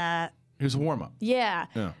never gonna. He was a warm up. Yeah.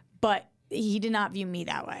 But he did not view me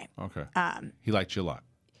that way. Okay. He liked you a lot.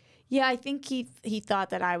 Yeah, I think he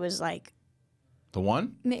thought that I was like the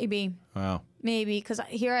one. Maybe. Wow. Maybe because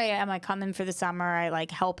here I am. I come in for the summer. I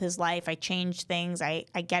like help his life. I change things. I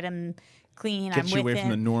get him clean. Get you away from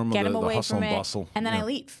the normal, the hustle and bustle. And then I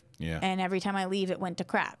leave. Yeah. And every time I leave, it went to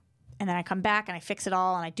crap. And then I come back and I fix it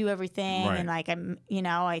all and I do everything. Right. And like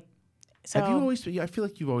So have you always? I feel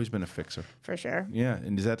like you've always been a fixer. For sure. Yeah.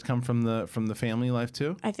 And does that come from the family life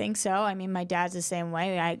too? I think so. I mean, my dad's the same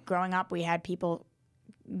way. Growing up, we had people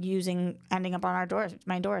ending up on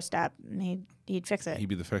my doorstep, and he'd fix it. He'd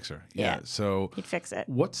be the fixer. Yeah. So he'd fix it.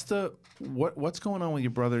 What's going on with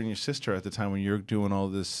your brother and your sister at the time when you're doing all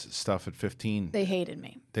this stuff at 15? They hated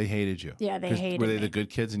me. They hated you. Yeah, they hated me. Were they the good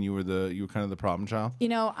kids and you were kind of the problem child?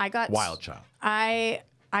 I got wild child. I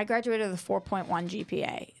graduated with a 4.1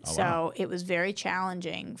 GPA. So it was very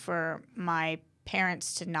challenging for my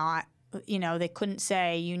parents to not, they couldn't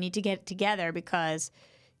say you need to get it together because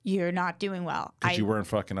you're not doing well. Because you weren't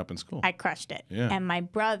fucking up in school. I crushed it. Yeah. And my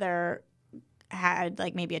brother had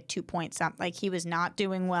like maybe a 2 point something. Like he was not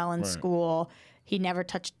doing well in school. We'd never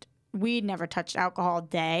touched alcohol all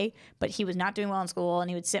day, but he was not doing well in school and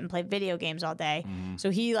he would sit and play video games all day. Mm-hmm. So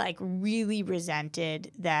he like really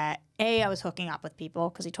resented that I was hooking up with people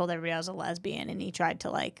because he told everybody I was a lesbian and he tried to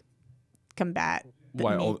like combat.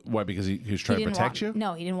 Why? Why? Because he was trying to protect you?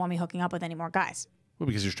 No, he didn't want me hooking up with any more guys. Well,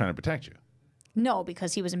 because he was trying to protect you. No,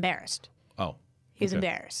 because he was embarrassed. Oh. He was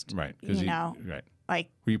embarrassed. Right. Right. Like,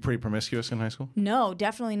 were you pretty promiscuous in high school? No,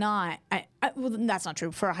 definitely not. Well, that's not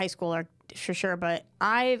true for a high schooler, for sure. But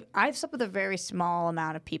I've slept with a very small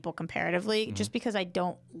amount of people comparatively, just because I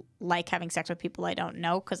don't like having sex with people I don't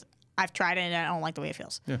know, because I've tried it and I don't like the way it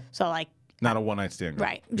feels. Yeah. So like, not a one night stand.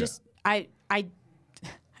 Right. Yeah. Just I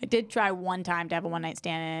did try one time to have a one night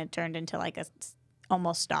stand and it turned into like a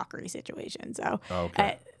almost stalkery situation. So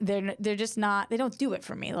they're just not. They don't do it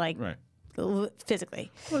for me. Like. Right. Physically.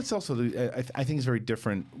 Well, it's also I think it's very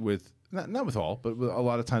different with not with all, but with a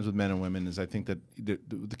lot of times with men and women, is I think that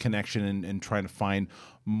the connection and trying to find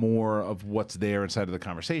more of what's there inside of the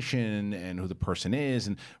conversation and who the person is,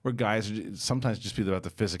 and where guys sometimes just be about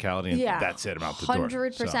the physicality and that's it, I'm out the door.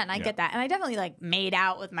 100%. I get that. And I definitely like made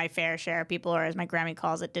out with my fair share of people, or as my Grammy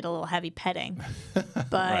calls it, did a little heavy petting.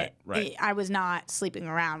 But I was not sleeping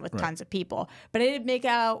around with tons of people. But I did make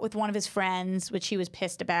out with one of his friends, which he was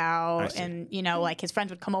pissed about. And, you know, like his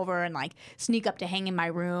friends would come over and like sneak up to hang in my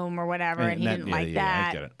room or whatever. And he didn't like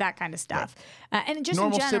that kind of stuff. And just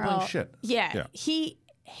normal in general, sibling shit. Yeah. He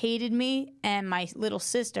hated me, and my little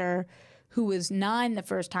sister, who was 9 the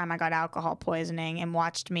first time I got alcohol poisoning and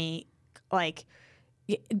watched me, like,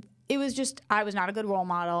 it was just, I was not a good role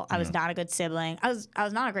model. I was not a good sibling. I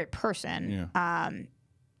was not a great person.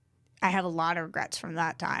 I have a lot of regrets from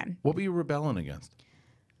that time. What were you rebelling against?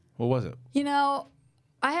 What was it? You know,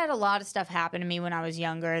 I had a lot of stuff happen to me when I was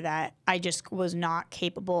younger that I just was not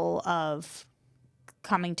capable of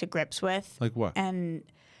coming to grips with. Like what? And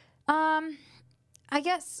I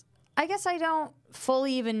guess I don't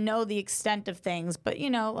fully even know the extent of things, but you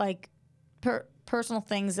know, like personal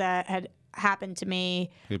things that had happened to me.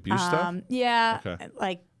 Abuse stuff? Yeah. Okay.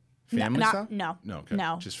 Like family stuff? No. Okay.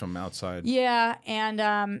 No. Just from outside. Yeah, and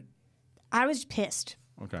I was pissed.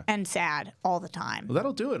 Okay. And sad all the time. Well,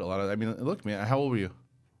 that'll do it. A lot of. I mean, look, man. How old were you?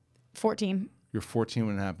 14. You're 14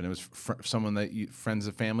 when it happened. It was someone that you friends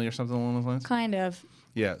of family or something along those lines. Kind of.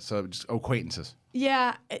 Yeah. So just acquaintances.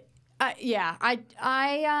 Yeah. You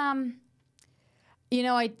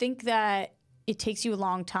know, I think that it takes you a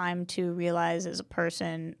long time to realize as a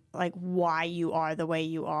person, like, why you are the way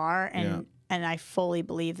you are. And I fully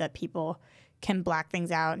believe that people can black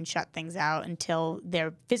things out and shut things out until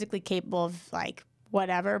they're physically capable of, like,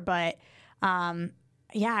 whatever. But,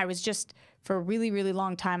 I was just, for a really, really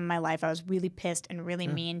long time in my life, I was really pissed and really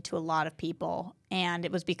mean to a lot of people. And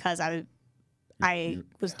it was because I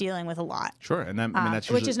was dealing with a lot. Sure, and I mean that's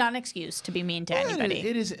usually, which is not an excuse to be mean to anybody.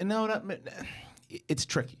 It is it's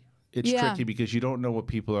tricky. It's tricky because you don't know what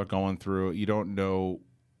people are going through. You don't know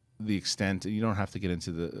the extent. You don't have to get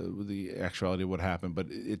into the actuality of what happened, but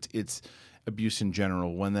it's abuse in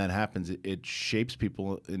general. When that happens, it shapes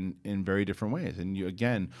people in very different ways. And you,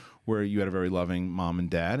 again, where you had a very loving mom and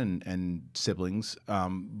dad and siblings,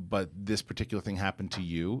 but this particular thing happened to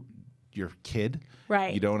you. Your kid,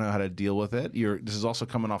 right? You don't know how to deal with it. This is also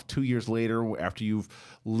coming off 2 years later after you've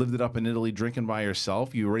lived it up in Italy drinking by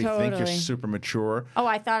yourself. You already think you're super mature. Oh,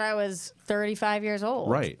 I thought I was 35 years old.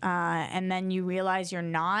 Right. And then you realize you're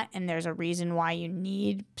not, and there's a reason why you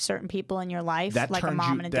need certain people in your life, like a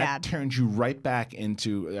mom and a dad. That turns you right back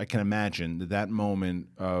into, I can imagine, that moment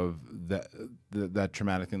of that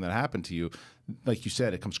traumatic thing that happened to you. Like you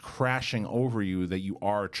said, it comes crashing over you that you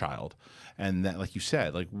are a child. And that, like you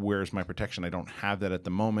said, like, where's my protection? I don't have that at the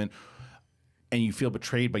moment. And you feel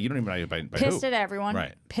betrayed, but you don't even know by pissed who. At everyone.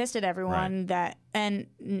 Right. Pissed at everyone and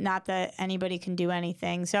not that anybody can do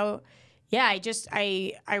anything. So, yeah,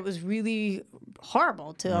 I was really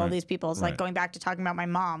horrible to all these people. It's like going back to talking about my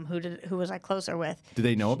mom, who was I closer with. Did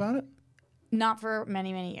they know about it? Not for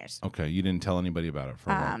many, many years. Okay, you didn't tell anybody about it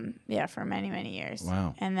for a while. Yeah, for many, many years.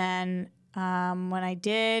 Wow. And then when I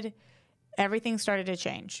did, everything started to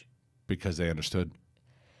change. Because they understood?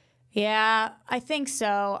 Yeah, I think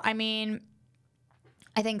so. I mean,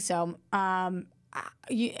 I think so.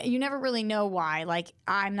 You never really know why. Like,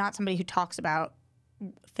 I'm not somebody who talks about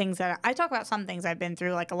things that I talk about some things I've been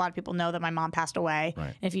through. Like, a lot of people know that my mom passed away. Right.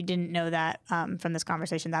 And if you didn't know that from this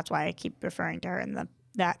conversation, that's why I keep referring to her in that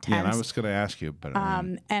tense. Yeah, and I was going to ask you, but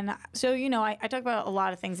and so, you know, I talk about a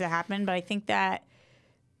lot of things that happened, but I think that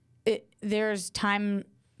there's times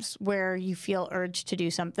where you feel urged to do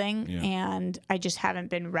something, and I just haven't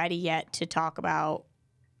been ready yet to talk about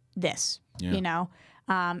this, you know?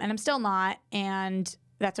 And I'm still not, and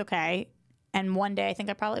that's okay. And one day I think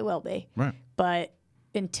I probably will be. Right. But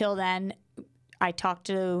until then,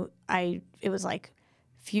 it was like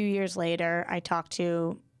a few years later, I talked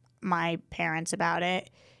to my parents about it,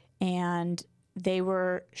 and they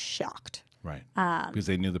were shocked. Right. Because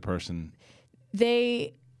they knew the person.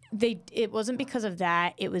 It wasn't because of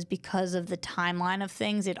that. It was because of the timeline of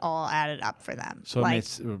things. It all added up for them. So like,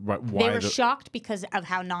 it's, why they were shocked because of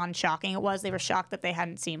how non-shocking it was. They were shocked that they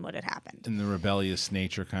hadn't seen what had happened. And the rebellious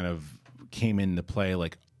nature kind of came into play,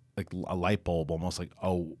 like a light bulb, almost like,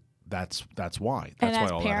 oh, that's why. That's why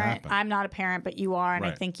all that happened. I'm not a parent, but you are, and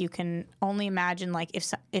I think you can only imagine, like,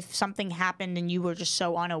 if something happened and you were just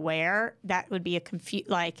so unaware, that would be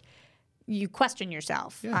you question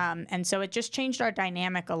yourself. Yeah. And so it just changed our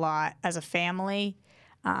dynamic a lot as a family.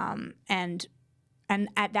 And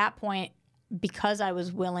at that point, because I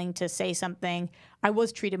was willing to say something, I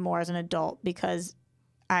was treated more as an adult because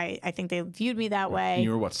I think they viewed me that way. And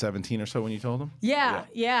you were, what, 17 or so when you told them? Yeah.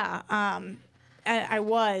 I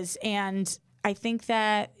was. And I think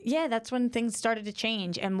that, that's when things started to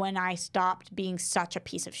change and when I stopped being such a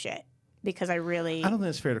piece of shit. Because I don't think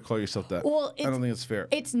it's fair to call yourself that. Well, I don't think it's fair.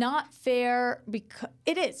 It's not fair because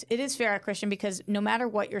it is fair, Kristian, because no matter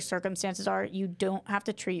what your circumstances are, you don't have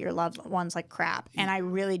to treat your loved ones like crap. And I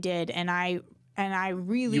really did. And I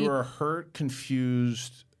really. You were a hurt,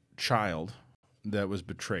 confused child that was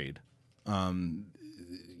betrayed.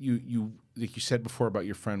 You like you said before about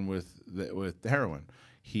your friend with the heroin.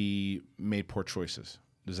 He made poor choices.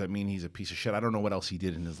 Does that mean he's a piece of shit? I don't know what else he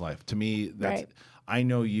did in his life. To me, that's. Right. I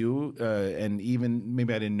know you, and even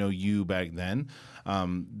maybe I didn't know you back then.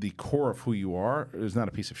 The core of who you are is not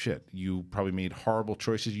a piece of shit. You probably made horrible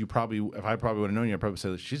choices. If I probably would have known you, I'd probably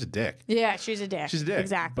say she's a dick. Yeah, she's a dick. She's a dick.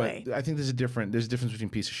 Exactly. But I think there's a difference between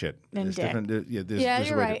piece of shit and dick. There's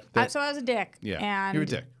you're right. So I was a dick. Yeah, and, you're a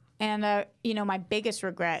dick. And my biggest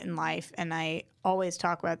regret in life, and I always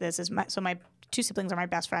talk about this, is my two siblings are my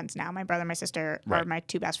best friends now. My brother and my sister are my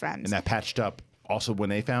two best friends. And that patched up also when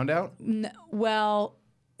they found out? Well,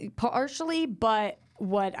 partially, but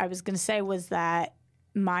what I was going to say was that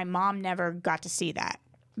my mom never got to see that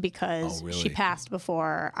because she passed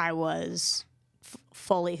before I was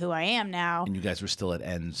fully who I am now. And you guys were still at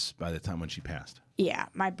ends by the time when she passed? Yeah.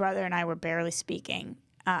 My brother and I were barely speaking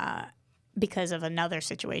because of another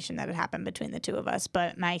situation that had happened between the two of us.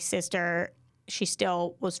 But my sister, she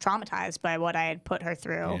still was traumatized by what I had put her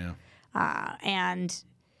through. Yeah.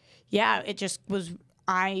 It just was,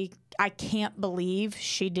 I can't believe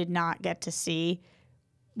she did not get to see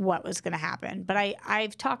what was going to happen. But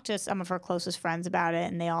I've talked to some of her closest friends about it,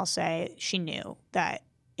 and they all say she knew that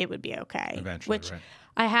it would be okay. Eventually, which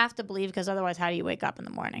I have to believe, because otherwise how do you wake up in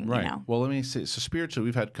the morning? Right. You know? Well, let me say, so spiritually,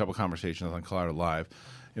 we've had a couple conversations on Collider Live,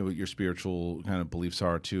 what your spiritual kind of beliefs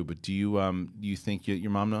are too. But do you think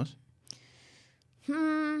your mom knows?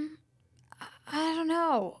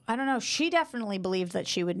 I don't know. She definitely believed that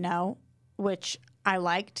she would know, which I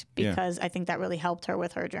liked because I think that really helped her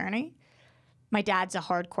with her journey. My dad's a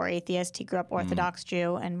hardcore atheist. He grew up Orthodox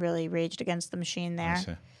Jew and really raged against the machine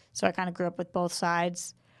there. So I kind of grew up with both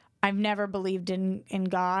sides. I've never believed in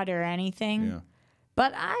God or anything,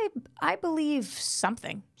 but I believe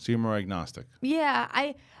something. So you're more agnostic.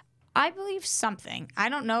 Yeah, I believe something. I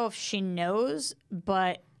don't know if she knows,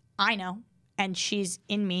 but I know, and she's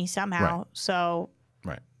in me somehow. Right. So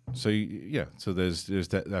so there's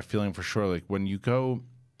that feeling for sure. Like when you go.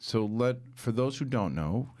 So for those who don't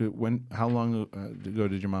know, how long ago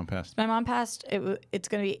did your mom pass? My mom passed. It's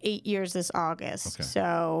going to be 8 years this August. Okay.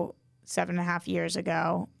 So 7.5 years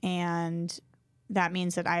ago, and that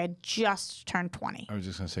means that I had just turned 20. I was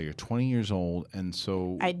just going to say you're 20 years old, and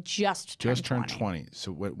so I just turned 20.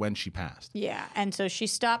 So when she passed? Yeah, and so she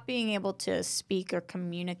stopped being able to speak or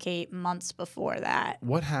communicate months before that.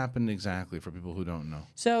 What happened exactly for people who don't know?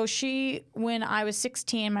 So when I was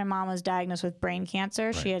 16, my mom was diagnosed with brain cancer.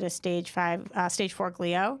 Right. She had a stage 4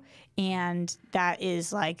 glio, and that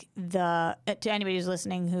is like to anybody who's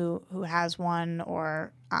listening who has one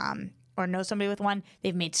or know somebody with one,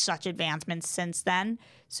 they've made such advancements since then.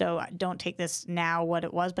 So don't take this now what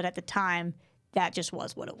it was, but at the time, that just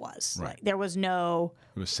was what it was. Right. Like, there was no...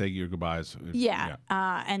 It was say your goodbyes. Yeah.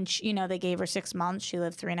 And they gave her 6 months. She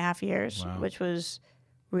lived 3.5 years, which was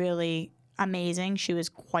really amazing. She was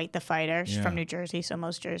quite the fighter. She's from New Jersey, so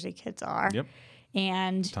most Jersey kids are. Yep.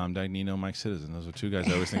 And Tom Dagnino, Mike Citizen. Those are two guys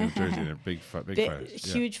I always think of Jersey. They're big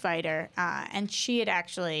fighters. Huge fighter. And she had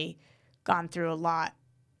actually gone through a lot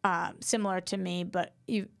similar to me, but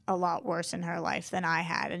a lot worse in her life than I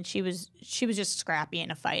had. And she was just scrappy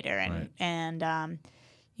and a fighter. And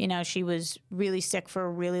she was really sick for a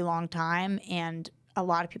really long time. And a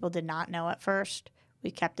lot of people did not know at first. We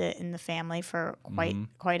kept it in the family for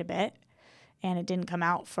quite a bit. And it didn't come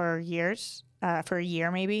out for years, for a year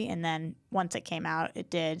maybe. And then once it came out, it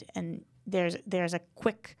did. And there's a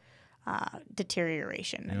quick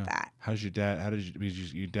deterioration in that. How's your dad?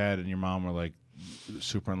 Because your dad and your mom were like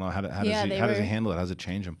super-in-law. How does he handle it? How does it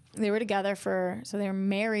change him? They were together so they were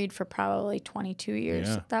married for probably 22 years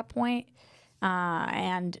at that point.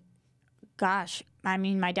 And gosh, I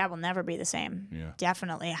mean, my dad will never be the same. Yeah.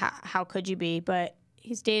 Definitely. How could you be? But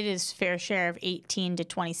he's dated his fair share of 18 to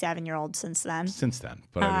 27-year-olds since then.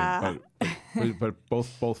 But I mean, but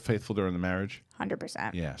both faithful during the marriage.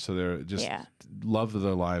 100%. Yeah. So they're just love of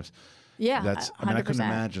their lives. Yeah, I couldn't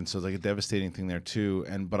imagine. So it's like a devastating thing there too.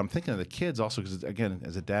 But I'm thinking of the kids also because again,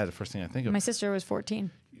 as a dad, the first thing I think of. My sister was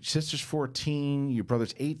 14. sister's 14, your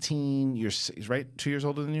brother's 18. He's right, 2 years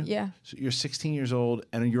older than you. Yeah. So you're 16 years old,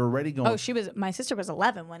 and you're already going. Oh, my sister was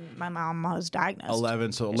 11 when my mom was diagnosed.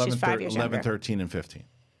 11, so 11, 13, and 15.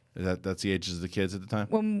 That's the ages of the kids at the time.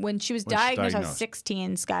 When she was diagnosed, I was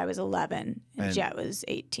 16. Sky was 11, and Jet was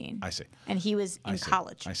 18. I see. And he was in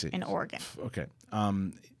college. I see. In Oregon. Okay.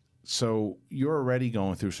 So you're already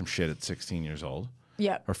going through some shit at 16 years old.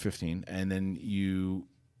 Yeah. Or 15, and then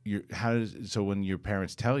so when your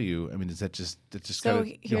parents tell you, I mean, is that just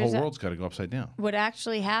your whole world's got to go upside down? What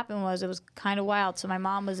actually happened was it was kind of wild. So my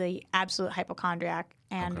mom was a absolute hypochondriac,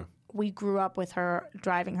 and we grew up with her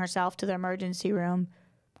driving herself to the emergency room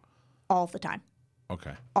all the time.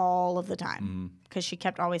 Okay. All of the time, because she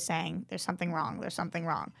kept always saying, "There's something wrong. There's something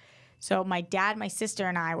wrong." So my dad, my sister,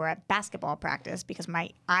 and I were at basketball practice because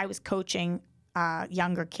I was coaching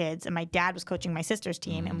younger kids, and my dad was coaching my sister's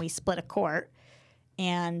team, and we split a court.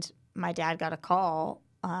 And my dad got a call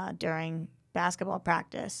during basketball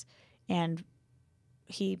practice, and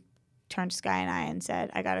he turned to Sky and I and said,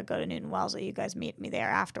 "I got to go to Newton Wellesley. You guys meet me there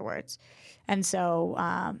afterwards." And so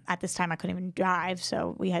at this time, I couldn't even drive,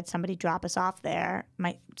 so we had somebody drop us off there.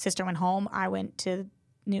 My sister went home. I went to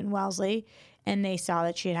Newton Wellesley, and they saw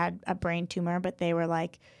that she had a brain tumor, but they were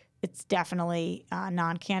like, "It's definitely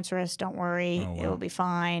non-cancerous. Don't worry. Oh, wow. It will be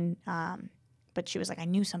fine." But she was like, "I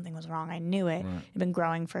knew something was wrong. I knew it. Right. It'd been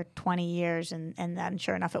growing for 20 years, and then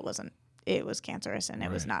sure enough, it wasn't. It was cancerous, and it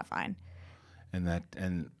was not fine."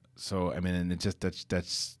 And so I mean, and it just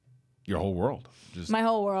that's your whole world. My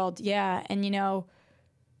whole world, yeah. And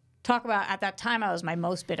talk about at that time, I was my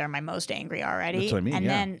most bitter, my most angry already. That's what I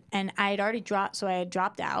mean. And I had already dropped, so I had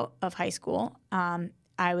dropped out of high school.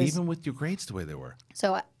 I was even with your grades the way they were.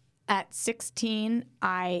 So at 16,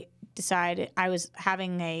 I decided I was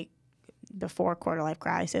having a before quarter life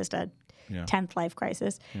crisis, a 10th life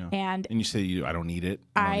crisis. Yeah. And you say, I don't need it.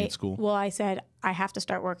 I don't need school. Well, I said, I have to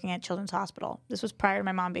start working at Children's Hospital. This was prior to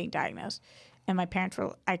my mom being diagnosed. And my parents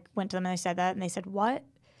I went to them and I said that, and they said, "What?"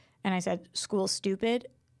 And I said, "School's stupid.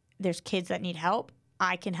 There's kids that need help.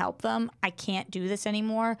 I can help them. I can't do this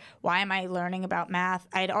anymore. Why am I learning about math?"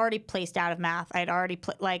 I had already placed out of math. I had already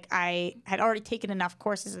I had already taken enough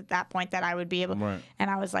courses at that point that I would be able. Right.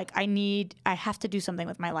 And I was like, I have to do something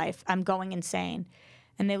with my life. I'm going insane.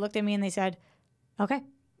 And they looked at me and they said, "Okay,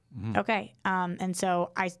 okay." And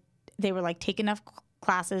so they were like, "Take enough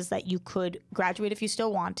classes that you could graduate if you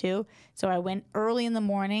still want to." So I went early in the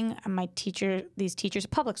morning. And these teachers,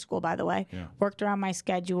 public school, by the way, worked around my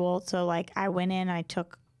schedule. So I went in and I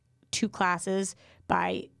took 2 classes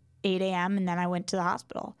by 8 a.m. and then I went to the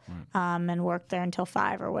hospital and worked there until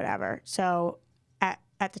 5 or whatever. So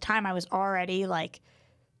at the time I was already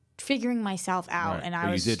figuring myself out, and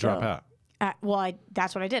you did drop out.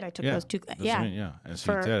 That's what I did. I took those 2. And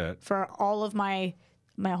so you did it for all of my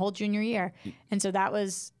whole junior year. And so that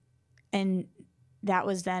was then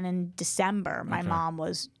in December.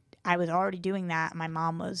 I was already doing that. My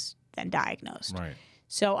mom was then diagnosed. Right.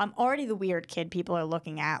 So I'm already the weird kid people are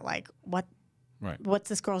looking at, what's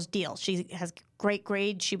this girl's deal? She has great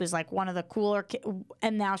grades. She was one of the cooler kids,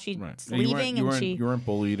 and now she's leaving. You weren't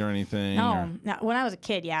bullied or anything? No, when I was a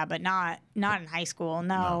kid, yeah, but not in high school.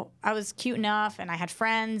 No, I was cute enough, and I had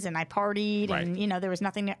friends, and I partied, and there was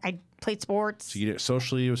nothing. I played sports. So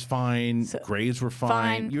socially, it was fine. Grades were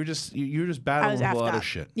fine. You were just battling with a lot of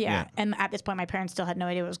shit. Yeah, and at this point, my parents still had no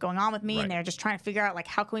idea what was going on with me, and they were just trying to figure out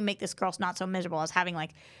how can we make this girl not so miserable. I was having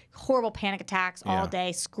horrible panic attacks all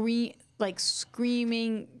day, screaming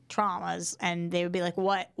traumas, and they would be like,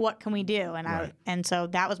 what can we do? And so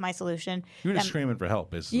that was my solution. You were just screaming for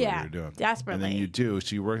help, is what you were doing. Desperately. And then you do.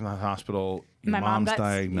 So you work in the hospital. Your my mom got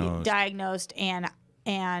diagnosed,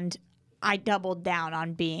 and I doubled down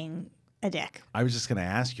on being a dick. I was just going to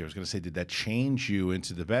ask you. I was going to say, did that change you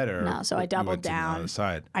into the better? No, so I doubled down. To the other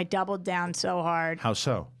side? I doubled down so hard. How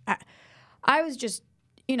so? I was just,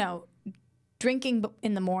 drinking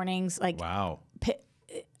in the mornings. Wow.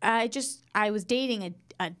 I was dating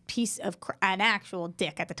an actual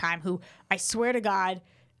dick at the time who, I swear to God,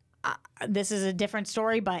 this is a different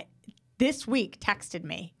story, but this week texted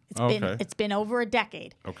me. It's been over a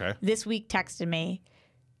decade. Okay. This week texted me,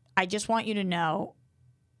 "I just want you to know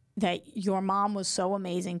that your mom was so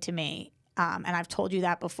amazing to me. And I've told you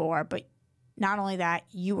that before, but not only that,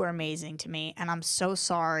 you were amazing to me. And I'm so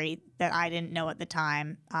sorry that I didn't know at the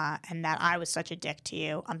time and that I was such a dick to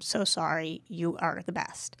you. I'm so sorry. You are the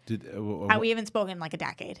best." We haven't spoken in a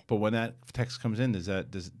decade. But when that text comes in, does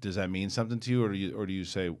that mean something to you, or do you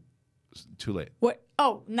say too late? What?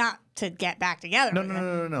 Oh, not to get back together.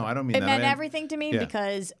 No. I don't mean that. It meant everything to me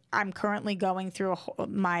because I'm currently going through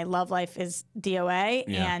my love life is DOA,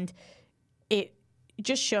 and it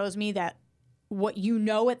just shows me that what you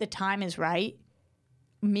know at the time is right.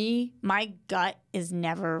 My gut has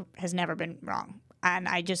never been wrong. And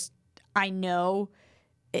I know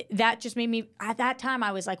that just made me, at that time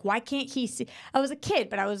I was like, why can't he see? I was a kid,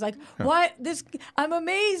 but I was like, what? I'm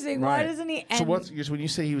amazing. Why doesn't he? And so when you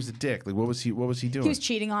say he was a dick, like what was he doing? He was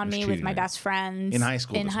cheating on me with my best friends. In high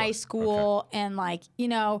school? In high school. Okay. And like, you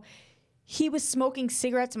know, he was smoking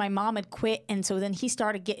cigarettes. My mom had quit. And so then he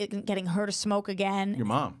started getting her to smoke again. Your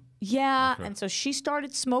mom? Yeah. Okay. And so she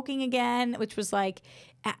started smoking again, which was like,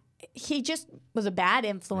 he just was a bad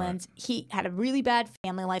influence. Right. He had a really bad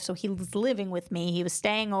family life, so he was living with me. He was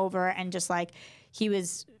staying over, and just like he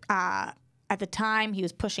was at the time, he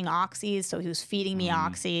was pushing oxys, so he was feeding me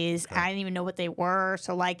oxys. Okay. I didn't even know what they were.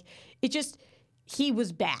 So like, he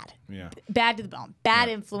was bad. Yeah. Bad to the bone. Bad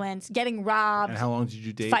influence. Getting robbed. And how long did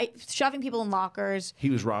you date? Shoving people in lockers.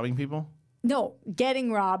 He was robbing people? No,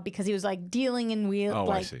 getting robbed because he was like dealing in wheel. Oh,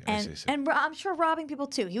 like, I see. And I'm sure robbing people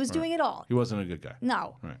too. He was doing it all. He wasn't a good guy.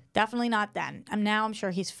 No, definitely not then. And now I'm sure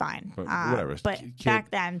he's fine. But whatever. But back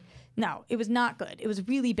then, no, it was not good. It was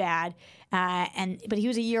really bad. But he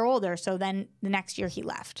was a year older, so then the next year he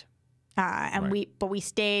left. We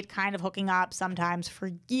stayed kind of hooking up sometimes for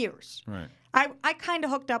years. Right. I kind of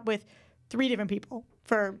hooked up with 3 different people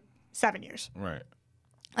for 7 years. Right.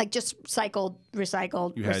 Like just recycled,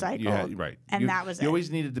 right. That was it. You always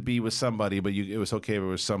needed to be with somebody, but it was okay if it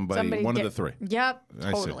was somebody one of the 3. Yep,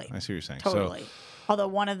 totally. I see what you're saying. Totally. Although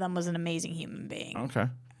one of them was an amazing human being. Okay.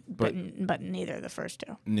 But neither of the first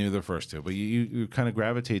 2. Neither of the first 2. But you kind of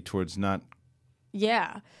gravitate towards not.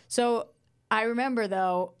 Yeah. So I remember,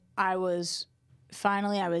 though, I was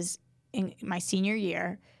in my senior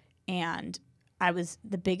year, and I was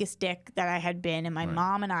the biggest dick that I had been, and my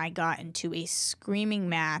mom and I got into a screaming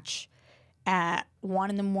match at 1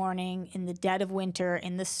 a.m. in the dead of winter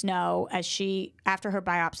in the snow. After her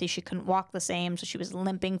biopsy, she couldn't walk the same, so she was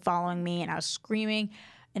limping, following me, and I was screaming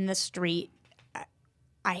in the street,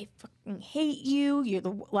 "I fucking hate you!"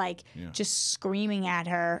 Just screaming at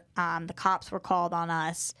her. The cops were called on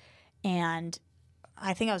us, and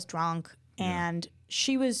I think I was drunk, and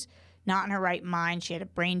she was not in her right mind. She had a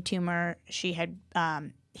brain tumor. She had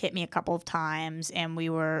hit me a couple of times, and we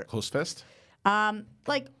were close fist.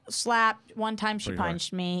 Like slapped. One time she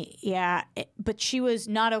punched me. Yeah, but she was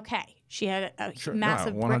not okay. She had a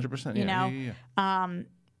massive 100%. You know.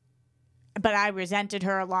 But I resented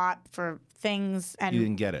her a lot for things, and you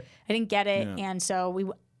didn't get it. I didn't get it, and so we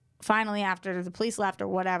finally, after the police left or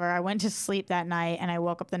whatever, I went to sleep that night, and I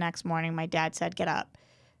woke up the next morning. My dad said, "Get up,"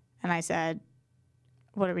 and I said,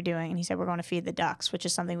 "What are we doing?" And he said, "We're going to feed the ducks," which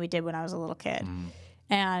is something we did when I was a little kid.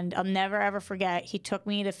 And I'll never, ever forget, he took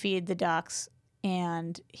me to feed the ducks,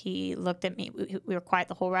 and he looked at me. We were quiet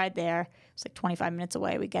the whole ride there. It was like 25 minutes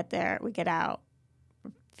away. We get there. We get out.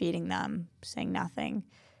 We're feeding them, saying nothing.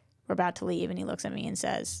 We're about to leave, and he looks at me and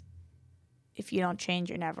says, "If you don't change,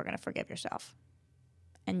 you're never going to forgive yourself.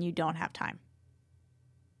 And you don't have time."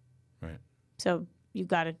 Right. So you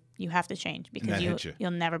have to change, because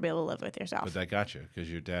you'll never be able to live with yourself. But that got you,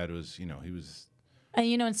 because your dad was, he was. And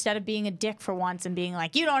instead of being a dick for once and being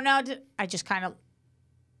like, "You don't know," I just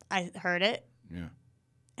I heard it. Yeah.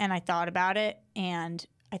 And I thought about it, and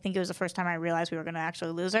I think it was the first time I realized we were going to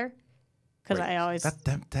actually lose her, because I always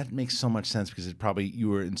that makes so much sense, because you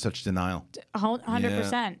were in such denial.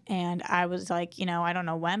 100%, and I was like, I don't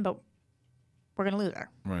know when, but we're going to lose her.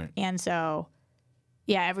 Right. And so.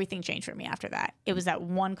 Yeah, everything changed for me after that. It was that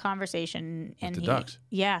one conversation, and with the ducks.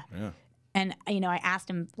 Yeah. And I asked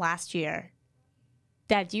him last year,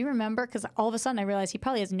 "Dad, do you remember?" Because all of a sudden I realized he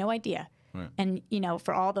probably has no idea. Right. And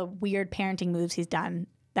for all the weird parenting moves he's done,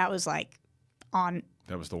 that was like on.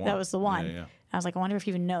 That was the one. That was the one. Yeah. I was like, I wonder if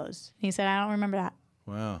he even knows. And he said, "I don't remember that."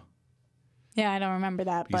 Wow. Yeah, I don't remember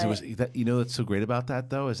that. Because what's so great about that,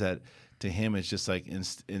 though, is that to him it's just like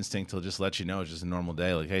instinct. He'll just let you know it's just a normal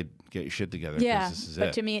day. Like, hey, get your shit together. Yeah, this is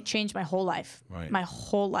but to me it changed my whole life. Right. My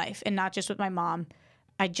whole life, and not just with my mom.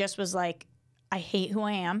 I just was like, I hate who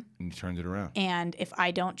I am. And you turned it around. And if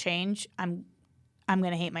I don't change, I'm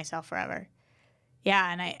gonna hate myself forever.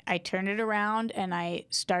 Yeah, and I turned it around, and I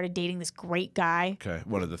started dating this great guy. Okay,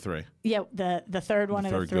 one of the 3. Yeah, the third one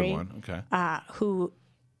of the 3. Third good one. Okay. Who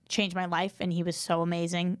changed my life, and he was so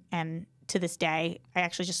amazing. And to this day, I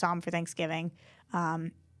actually just saw him for Thanksgiving,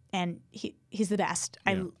 and he's the best.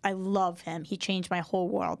 Yeah. I love him. He changed my whole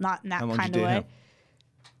world. Not in that kind of way. Him?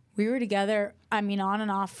 We were together, on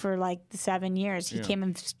and off for like 7 years. He came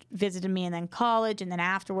and visited me, and then college, and then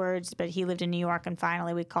afterwards. But he lived in New York, and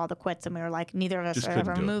finally we called it quits, and we were like, neither of us are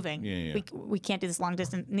ever moving. Yeah. We can't do this long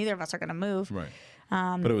distance. Neither of us are going to move. Right.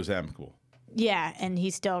 But it was amicable. Yeah, and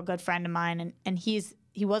he's still a good friend of mine, and he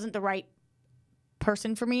wasn't the right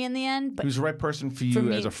person for me in the end. But he was the right person for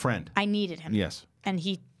you as a friend. I needed him. Yes. And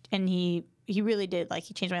he really did. Like,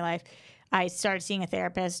 he changed my life. I started seeing a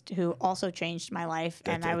therapist who also changed my life.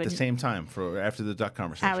 And at the same time, after the duck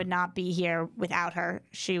conversation. I would not be here without her.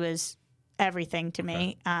 She was everything to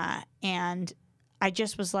me. And I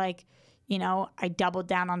just was like, you know, I doubled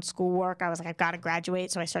down on schoolwork. I was like, I've got to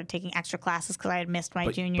graduate. So I started taking extra classes because I had missed my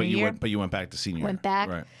junior year. But you went back to senior. Went back.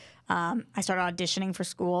 Right. I started auditioning for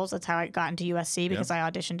schools. That's how I got into USC, because I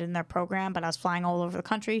auditioned in their program. But I was flying all over the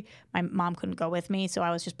country. My mom couldn't go with me, so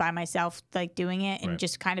I was just by myself, like, doing it and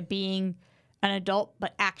just kind of being an adult.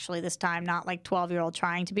 But actually, this time, not like 12-year-old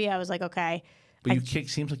trying to be. I was like, okay. But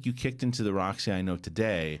seems like you kicked into the Roxy I know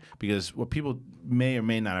today, because what people may or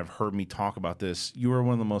may not have heard me talk about this, you were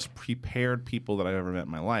one of the most prepared people that I've ever met in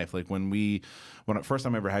my life. Like when the first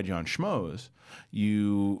time I ever had you on Schmoes,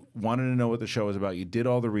 you wanted to know what the show was about. You did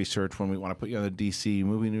all the research. When we want to put you on the DC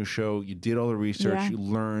movie news show, you did all the research, you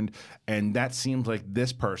learned, and that seems like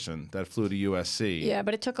this person that flew to USC. Yeah,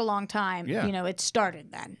 but it took a long time. Yeah. You know, it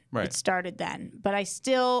started then. Right. It started then. But I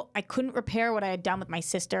couldn't repair what I had done with my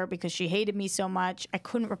sister because she hated me so much. I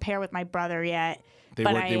couldn't repair with my brother yet. They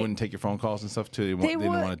wouldn't take your phone calls and stuff too? They didn't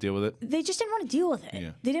want to deal with it? They just didn't want to deal with it.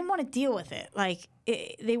 Yeah. They didn't want to deal with it. Like,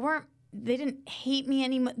 they didn't hate me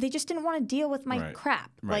anymore. They just didn't want to deal with my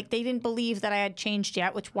crap. Right. Like, they didn't believe that I had changed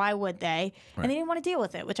yet, which why would they? And they didn't want to deal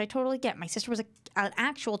with it, which I totally get. My sister was an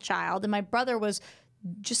actual child, and my brother was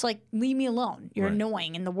just like, leave me alone. You're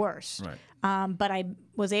annoying and the worst. Right. But I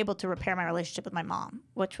was able to repair my relationship with my mom,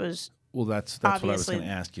 which was that's what I was going to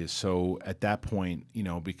ask you. So at that point, you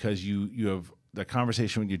know, because you have the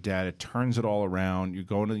conversation with your dad, it turns it all around. You're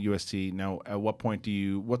going to the USC. Now, at what point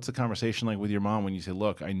what's the conversation like with your mom when you say,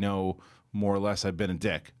 look, I know more or less I've been a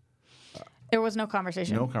dick? There was no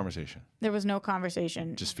conversation. No conversation. There was no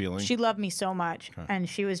conversation. Just feeling? She loved me so much, and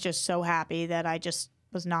she was just so happy that I just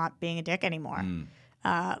was not being a dick anymore.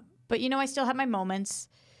 But, you know, I still have my moments,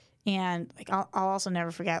 and like I'll also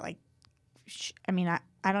never forget, like,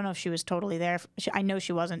 I don't know if she was totally there. I know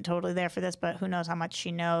she wasn't totally there for this, but who knows how much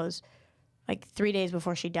she knows. Like 3 days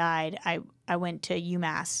before she died, I went to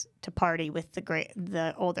UMass to party with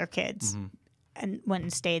the older kids, and went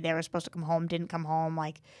and stayed there. Was supposed to come home, didn't come home.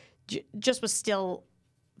 Like, just was still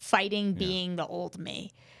fighting being the old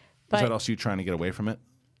me. But, was that also you trying to get away from it?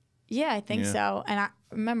 Yeah, I think so. And I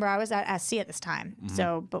remember I was at SC at this time.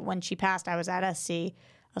 So, but when she passed, I was at SC. I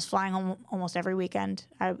was flying home almost every weekend.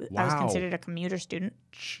 I was considered a commuter student.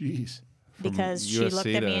 Jeez. Because she looked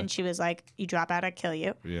at me and she was like, you drop out, I'd kill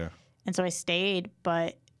you. Yeah. And so I stayed,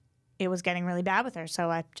 but it was getting really bad with her. So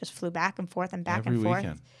I just flew back and forth and back and forth.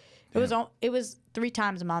 Weekend. It was 3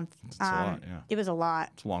 times a month. That's a lot, yeah. It was a lot.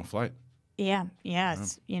 It's a long flight. Yeah.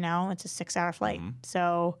 It's, you know, it's a 6-hour flight.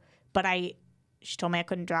 So, but she told me I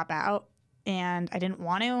couldn't drop out, and I didn't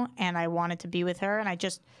want to, and I wanted to be with her, and I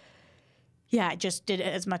just did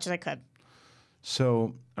as much as I could.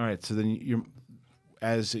 So, all right. So then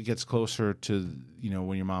as it gets closer to, you know,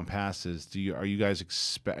 when your mom passes, are you guys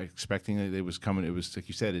expecting that it was coming? It was, like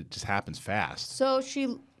you said, it just happens fast. So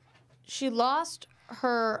she lost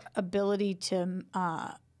her ability to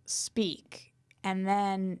speak, and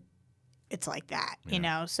then it's like that, you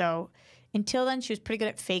know. So until then, she was pretty good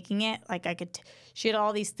at faking it. Like, she had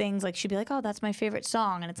all these things. Like, she'd be like, "Oh, that's my favorite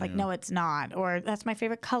song," and it's like, "No, it's not." Or, "That's my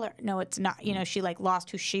favorite color." No, it's not. You know, she like lost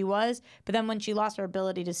who she was. But then when she lost her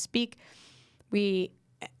ability to speak,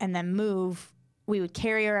 and then move, we would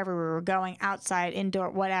carry her everywhere we were going, outside, indoor,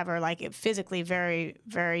 whatever. Like, it physically very,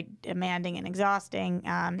 very demanding and exhausting.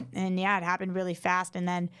 And yeah, it happened really fast. And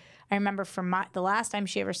then I remember the last time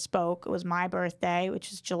she ever spoke, it was my birthday, which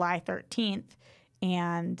was July 13th.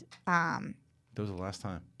 And that was the last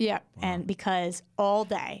time. Yeah. Wow. And because all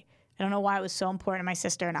day, I don't know why it was so important to my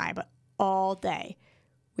sister and I, but all day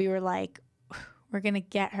we were like, we're going to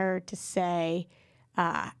get her to say,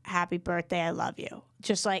 happy birthday, I love you.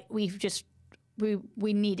 Just like we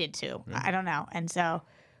needed to. Yeah. I don't know. And so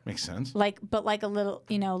makes sense. But like a little,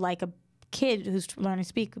 you know, like a kid who's learning to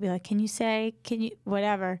speak would be like, can you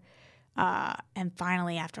whatever. And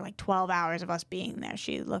finally, after like 12 hours of us being there,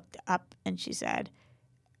 she looked up and she said,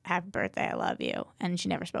 happy birthday, I love you. And she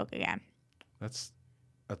never spoke again.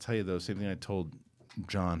 I'll tell you though, same thing I told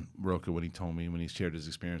John Roca when he shared his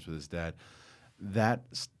experience with his dad. That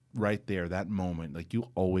right there, that moment, like, you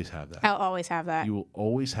always have that. I'll always have that. You will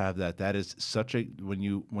always have that. That is such a, when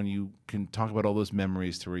you can talk about all those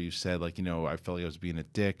memories to where you said, like, you know, I felt like I was being a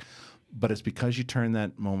dick, but it's because you turned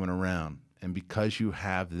that moment around. And because you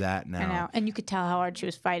have that now. I know. And you could tell how hard she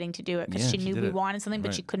was fighting to do it, because she knew we wanted something,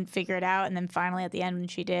 but she couldn't figure it out. And then finally at the end when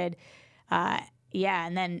she did, Yeah,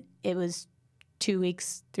 and then it was 2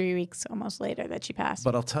 weeks, 3 weeks almost later that she passed.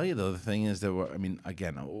 But I'll tell you, though, the thing is that, I mean,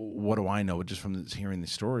 again, what do I know just from hearing the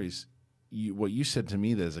stories? What you said to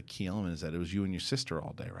me that is a key element is that it was you and your sister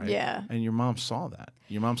all day, right? Yeah. And your mom saw that.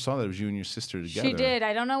 Your mom saw that it was you and your sister together. She did.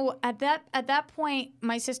 I don't know. At that point,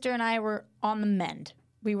 my sister and I were on the mend.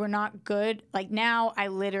 We were not good. Like now, I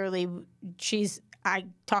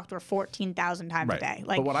talk to her 14,000 times a day.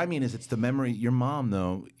 Like, but what I mean is, it's the memory. Your mom,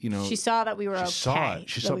 though, she saw that we were okay. She saw it.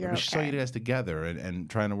 She saw you guys together and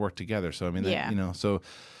trying to work together. So I mean, so.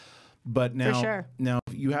 But now, for sure. Now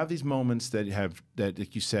you have these moments that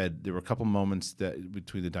like you said, there were a couple moments that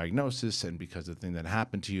between the diagnosis and because of the thing that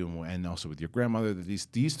happened to you, and also with your grandmother,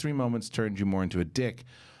 that these 3 moments turned you more into a dick.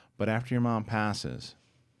 But after your mom passes,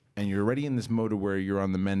 and you're already in this mode where you're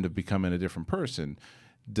on the mend of becoming a different person,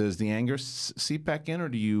 does the anger seep back in, or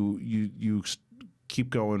do you keep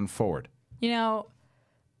going forward?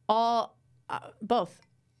 Both.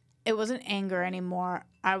 It wasn't anger anymore.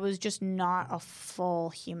 I was just not a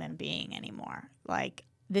full human being anymore. Like,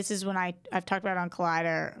 this is when I've talked about it on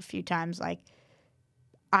Collider a few times. Like,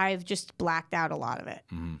 I've just blacked out a lot of it.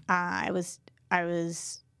 Mm-hmm. I was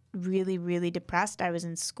really, really depressed. I was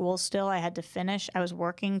in school still. I had to finish. I was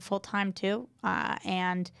working full time too.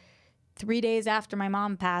 And 3 days after my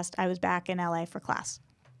mom passed, I was back in LA for class.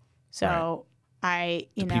 So right.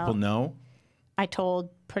 Do people know? I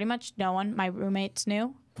told pretty much no one. My roommates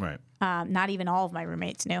knew. Right. Not even all of my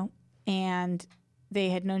roommates knew. And they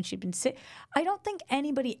had known she'd been sick. I don't think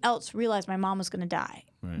anybody else realized my mom was going to die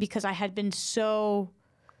because I had been so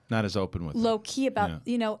not as open with low key about,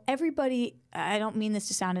 everybody. I don't mean this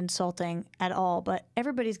to sound insulting at all, but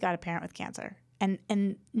everybody's got a parent with cancer, and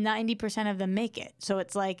 90% of them make it. So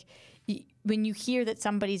it's like when you hear that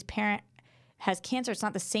somebody's parent has cancer, it's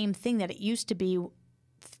not the same thing that it used to be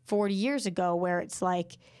 40 years ago, where it's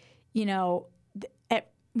like,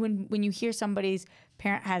 when you hear somebody's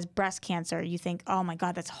parent has breast cancer, you think, oh my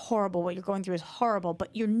God, that's horrible. What you're going through is horrible.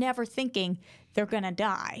 But you're never thinking they're going to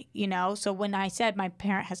die, So when I said my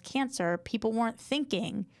parent has cancer, people weren't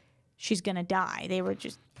thinking she's going to die. They were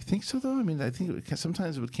just... You think so, though? I mean, I think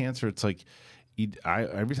sometimes with cancer, it's like,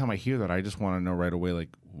 every time I hear that, I just want to know right away, like,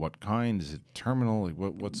 what kind? Is it terminal? Like,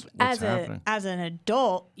 what's happening? As an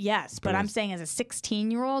adult, yes. But I'm saying as a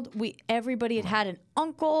 16-year-old, everybody had an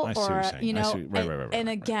uncle Right. And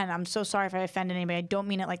again, I'm so sorry if I offended anybody. I don't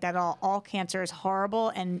mean it like that at all. All cancer is horrible,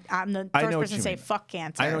 and I'm the first person to say fuck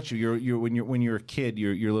cancer. I know what you're when you're a kid,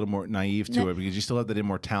 you're a little more naive to it because you still have that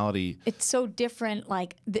immortality. It's so different.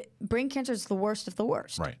 Like, brain cancer is the worst of the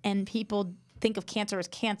worst. Right. And people think of cancer as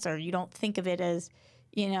cancer. You don't think of it as,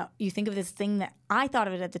 you think of this thing that I thought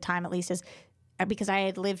of it at the time, at least, as because I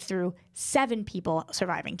had lived through 7 people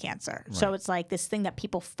surviving cancer. Right. So it's like this thing that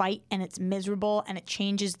people fight, and it's miserable, and it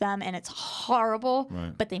changes them, and it's horrible,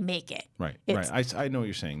 but they make it. Right. I know what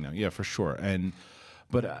you're saying now. Yeah, for sure. And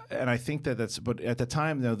I think but at the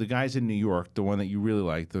time, though, the guys in New York, the one that you really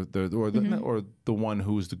like, or the one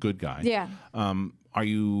who's the good guy. Yeah. Are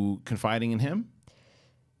you confiding in him?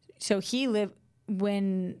 So he lived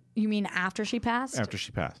when, you mean after she passed? After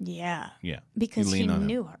she passed. Yeah. Yeah. Because he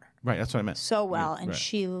knew her. Right, that's what I meant. So well, and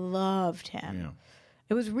she loved him. Yeah.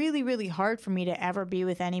 It was really, really hard for me to ever be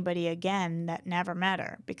with anybody again that never met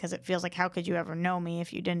her, because it feels like, how could you ever know me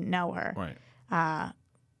if you didn't know her? Right.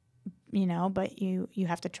 But you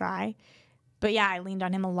have to try. But yeah, I leaned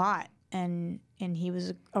on him a lot, and he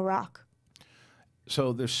was a rock.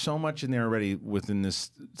 So there's so much in there already within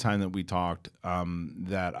this time that we talked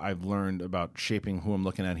that I've learned about shaping who I'm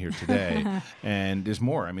looking at here today. And there's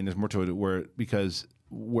more. I mean, there's more to it because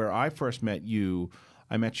where I first met you,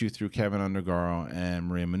 I met you through Kevin Undergaro and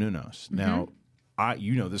Maria Menounos. Mm-hmm. Now,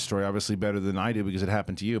 you know this story obviously better than I do because it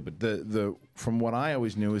happened to you. But the from what I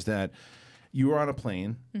always knew is that you were on a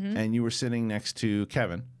plane and you were sitting next to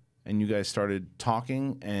Kevin, and you guys started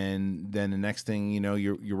talking, and then the next thing you know,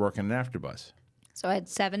 you're working at Afterbuzz. So I had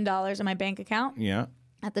 $7 in my bank account. Yeah.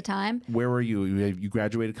 At the time. Where were you? You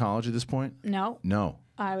graduated college at this point? No. No.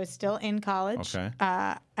 I was still in college. Okay.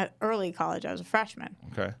 At early college, I was a freshman.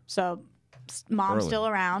 Okay. So, mom's still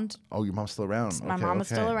around. Oh, your mom's still around. My mom was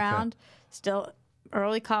still around. Still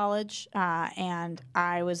early college, and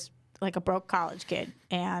I was like a broke college kid,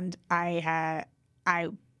 and I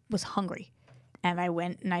was hungry, and I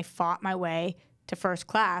went and I fought my way to first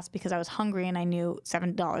class because I was hungry, and I knew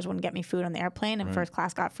 $7 wouldn't get me food on the airplane, and first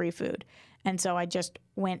class got free food. And so I just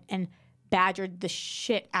went and badgered the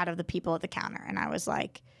shit out of the people at the counter. And I was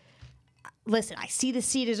like, listen, I see the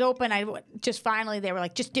seat is open. Finally, they were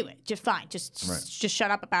like, just do it. Just fine. Just shut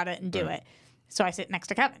up about it and do it. So I sit next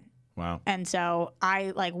to Kevin. Wow. And so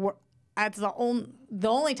I that's the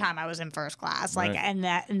only time I was in first class. Like, and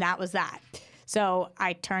that was that. So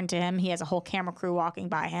I turned to him. He has a whole camera crew walking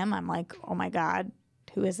by him. I'm like, oh my God,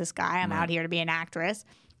 who is this guy? I'm out here to be an actress.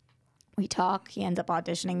 We talk. He ends up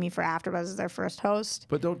auditioning me for AfterBuzz as their first host.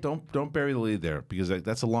 But don't bury the lead there, because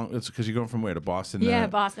that's a long. It's because you're going from where, to Boston? Yeah,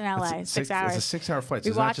 Boston, LA. 6 hours. It's a 6-hour flight. So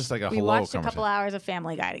it's not just like a hello conversation. We watched a couple hours of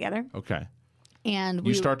Family Guy together. Okay. And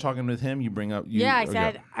you start talking with him. You bring up.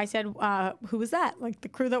 I said, who was that? Like the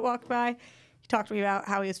crew that walked by. He talked to me about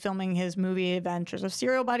how he was filming his movie Adventures of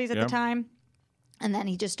Serial Buddies at the time, and then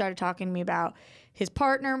he just started talking to me about his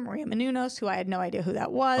partner Maria Menounos, who I had no idea who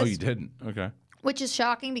that was. Oh, you didn't? Okay. Which is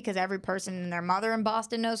shocking because every person and their mother in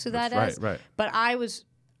Boston knows who that is. Right. But I was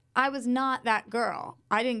not that girl.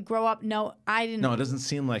 I didn't grow up. No, I didn't. No, it doesn't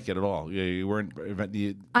seem like it at all. You weren't.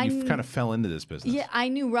 You kind of fell into this business. Yeah, I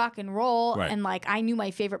knew rock and roll, and like I knew my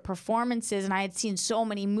favorite performances, and I had seen so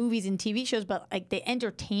many movies and TV shows. But like the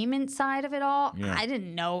entertainment side of it all, I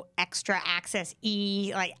didn't know Extra Access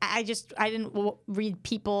E. Like I didn't read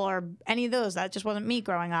People or any of those. That just wasn't me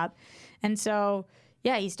growing up, and so.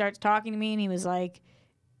 Yeah, he starts talking to me, and he was like,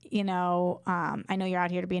 I know you're out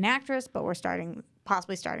here to be an actress, but we're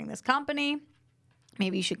possibly starting this company.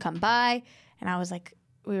 Maybe you should come by. And I was like,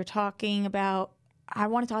 we were talking about, I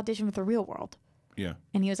wanted to audition for The Real World. Yeah.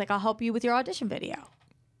 And he was like, I'll help you with your audition video.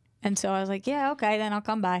 And so I was like, yeah, okay, then I'll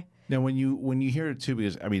come by. Now, when you hear it too,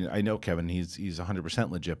 because I mean, I know Kevin, he's 100%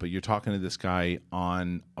 legit, but you're talking to this guy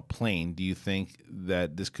on a plane. Do you think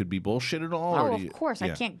that this could be bullshit at all? Oh, of course.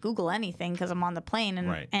 I can't Google anything because I'm on the plane,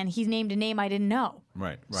 and he's named a name I didn't know.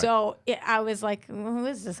 Right. So I was like, who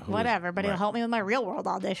is this? Whatever, but he'll help me with my Real World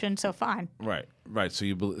audition, so fine. Right. So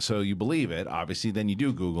you believe it, obviously. Then you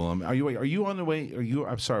do Google him. Are you on the way?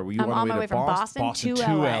 I'm sorry. Were you on the way from Boston to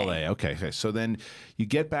LA? Okay. So then you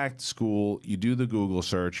get back to school. You do the Google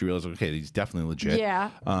search. You realize, okay, he's definitely legit.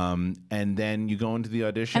 Yeah. And then you go into the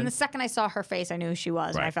audition. And the second I saw her face, I knew who she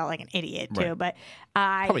was, and I felt like an idiot too. But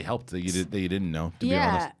probably helped that you didn't know. To be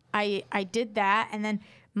honest. I did that, and then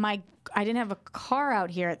I didn't have a car out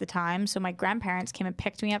here at the time, so my grandparents came and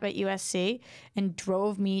picked me up at USC and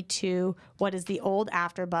drove me to what is the old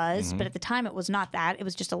AfterBuzz, but at the time it was not that. It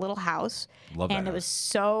was just a little house. And it was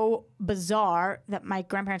so bizarre that my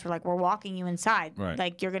grandparents were like, we're walking you inside. Right.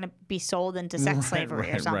 Like, you're going to be sold into sex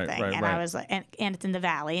slavery or something. And I was like, and it's in the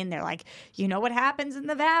Valley. And they're like, you know what happens in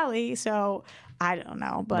the Valley. So I don't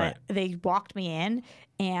know. But they walked me in,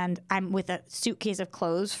 and I'm with a suitcase of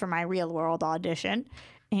clothes for my Real World audition.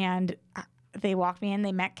 And they walked me in,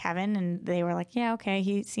 they met Kevin, and they were like, yeah, okay,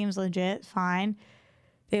 he seems legit, fine.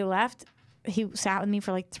 They left. He sat with me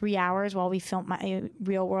for like 3 hours while we filmed my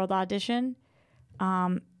Real World audition.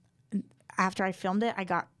 After I filmed it, I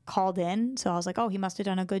got called in, so I was like, oh, he must have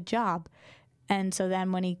done a good job. And so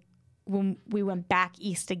then when we went back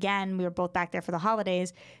east again, we were both back there for the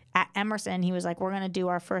holidays, at Emerson, he was like, we're going to do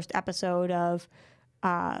our first episode of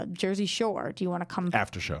Jersey Shore. Do you want to come?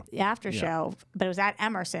 After show. But it was at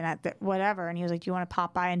Emerson at the whatever. And he was like, do you want to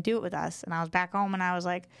pop by and do it with us? And I was back home, and I was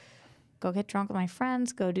like, go get drunk with my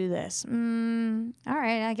friends, go do this. All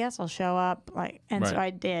right, I guess I'll show up. So I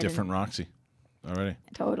did. Different Roxy already.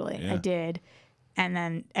 Totally. Yeah. I did. And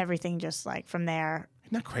then everything just like from there.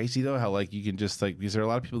 Isn't that crazy though? How like you can just like, because there are a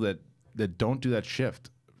lot of people that don't do that shift.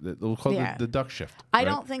 We'll call it the duck shift. I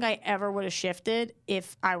don't think I ever would have shifted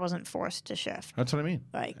if I wasn't forced to shift. That's what I mean.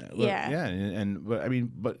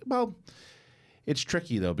 Well, it's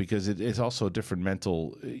tricky though, because it's also a different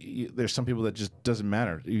mental. There's some people that just doesn't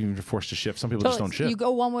matter. Even if you're forced to shift, some people just don't shift. You go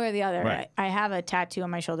one way or the other. Right. I have a tattoo on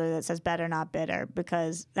my shoulder that says "Better Not Bitter"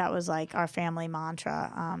 because that was like our family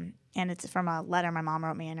mantra. And it's from a letter my mom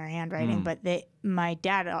wrote me in her handwriting. But my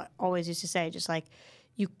dad always used to say, just like,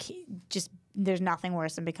 there's nothing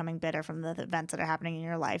worse than becoming bitter from the events that are happening in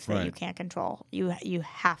your life that you can't control. You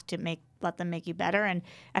have to let them make you better, and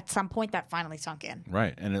at some point that finally sunk in.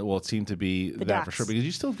 Right, and it seemed to be that for sure, because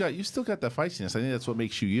you still got that feistiness. I think that's what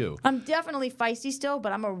makes you. I'm definitely feisty still,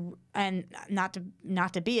 but and not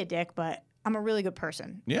to be a dick, but I'm a really good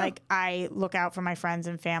person. Yeah. Like, I look out for my friends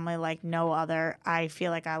and family like no other. I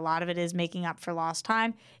feel like a lot of it is making up for lost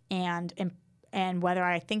time, and whether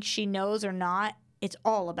I think she knows or not, it's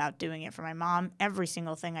all about doing it for my mom. Every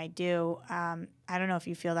single thing I do. I don't know if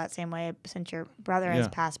you feel that same way since your brother has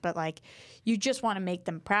passed, but like, you just want to make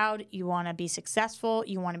them proud. You want to be successful.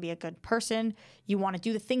 You want to be a good person. You want to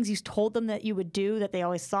do the things you told them that you would do that they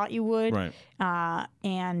always thought you would. Right.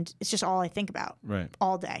 And it's just all I think about. Right.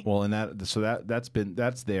 All day. Well, and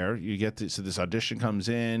that's there. You get so this audition comes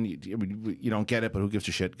in. You don't get it, but who gives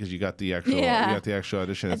a shit, because you got the actual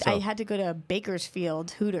audition itself. I had to go to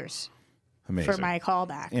Bakersfield Hooters. Amazing. for my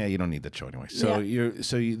callback. Yeah, you don't need that show anyway. So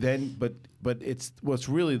you then, but it's what's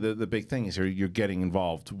really the big thing is you're getting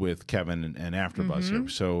involved with Kevin and AfterBuzz here.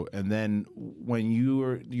 So and then when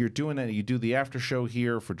you're doing that, you do the after show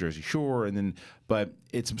here for Jersey Shore, and then but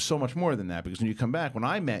it's so much more than that because when you come back, when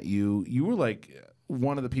I met you, you were like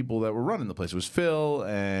one of the people that were running the place. It was Phil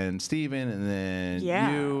and Steven and then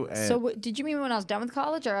you. And so did you mean when I was done with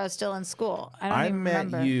college or I was still in school? I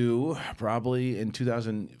met you probably in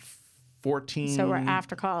 2014. So we're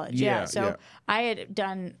after college. Yeah. So I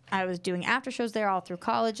was doing after shows there all through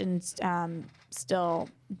college and still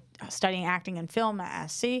studying acting and film at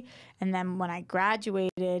SC. And then when I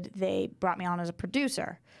graduated, they brought me on as a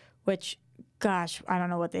producer, which gosh, I don't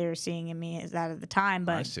know what they were seeing in me as that at the time,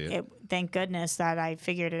 but thank goodness that I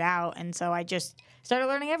figured it out. And so I just started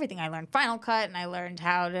learning everything. I learned Final Cut, and I learned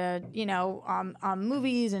how to,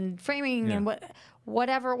 movies and framing and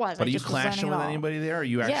whatever it was. But are you clashing with anybody there? Are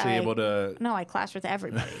you actually able to? No, I clashed with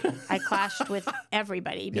everybody. I clashed with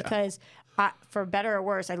everybody because, for better or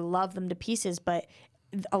worse, I love them to pieces, but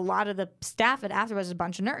a lot of the staff at Afterbuzz is a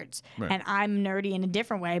bunch of nerds, and I'm nerdy in a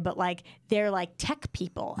different way, but like they're like tech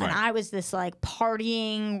people, and I was this like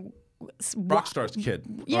partying rock stars kid.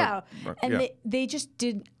 They just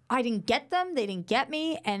did. I didn't get them. They didn't get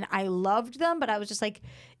me, and I loved them, but I was just like,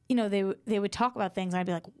 they would talk about things, and I'd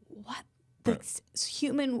be like, what? That's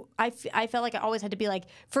human. I felt like I always had to be like,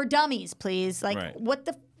 for dummies, please. Like, what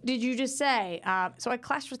the did you just say? So I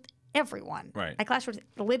clashed with everyone. I clashed with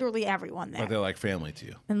literally everyone there. But they're like family to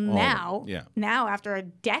you. And now after a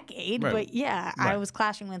decade, I was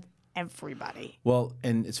clashing with everybody. Well,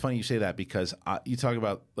 and it's funny you say that because you talk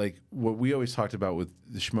about like what we always talked about with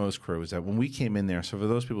the Schmoes crew is that when we came in there, so for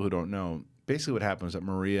those people who don't know, basically what happened was that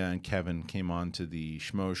Maria and Kevin came on to the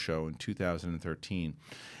Schmoes show in 2013,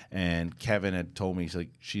 and Kevin had told me,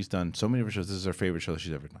 she's done so many of her shows, this is her favorite show that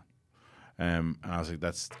she's ever done. And I was like,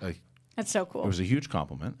 that's so cool. It was a huge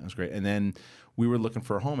compliment. It was great. And then we were looking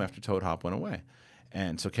for a home after Toad Hop went away.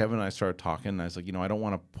 And so Kevin and I started talking, and I was like, I don't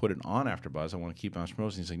want to put it on AfterBuzz. I want to keep it on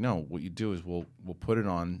Schmoes. And he's like, no, what you do is we'll put it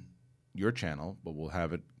on your channel, but we'll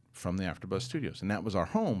have it from the AfterBuzz studios. And that was our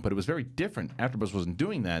home, but it was very different. AfterBuzz wasn't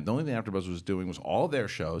doing that. The only thing AfterBuzz was doing was all their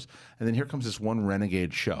shows. And then here comes this one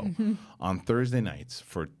renegade show on Thursday nights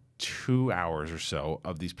for 2 hours or so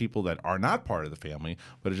of these people that are not part of the family,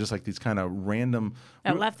 but are just like these kind of random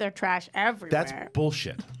that left their trash everywhere. That's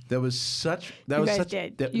bullshit. You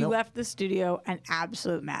left the studio an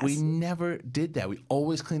absolute mess. We never did that. We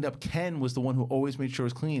always cleaned up. Ken was the one who always made sure it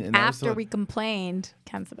was clean. And after we complained,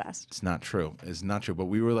 Ken's the best. It's not true. It's not true. But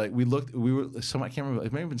we were like, I can't remember.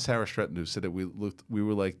 It may have been Sarah Stretton who said that we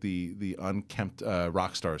were like the unkempt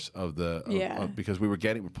rock stars of because we're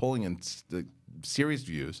pulling in the series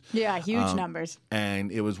views. Yeah, huge numbers.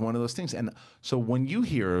 And it was one of those things. And so when you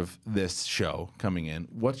hear of this show coming in,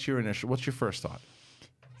 what's your first thought?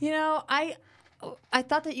 I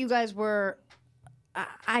thought that you guys were,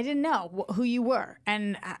 I didn't know who you were.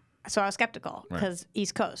 And so I was skeptical because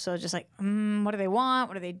East Coast. So just like, what do they want?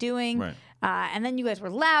 What are they doing? Right. And then you guys were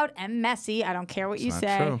loud and messy. I don't care what you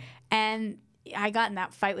say. True. And I got in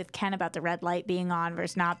that fight with Ken about the red light being on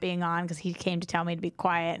versus not being on because he came to tell me to be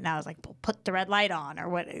quiet, and I was like, well, put the red light on,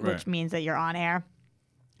 which means that you're on air.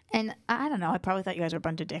 And I don't know. I probably thought you guys were a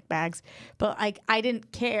bunch of dick bags, but like I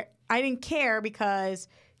didn't care. I didn't care because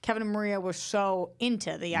Kevin and Maria were so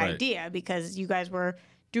into the idea because you guys were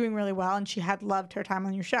doing really well, and she had loved her time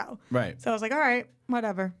on your show. Right. So I was like, all right,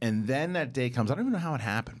 whatever. And then that day comes. I don't even know how it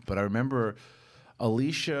happened, but I remember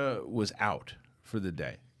Alicia was out for the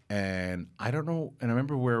day. And I don't know, and I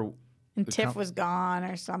remember where... And Tiff was gone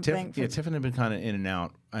or something. Tiffany had been kind of in and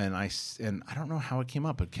out, and I don't know how it came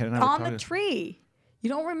up, but Ken and I were talking... On the tree. You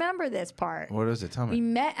don't remember this part. What is it? Tell me. We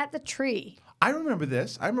met at the tree. I remember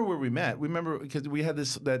this. I remember where we met. We remember because we had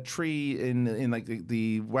that tree in like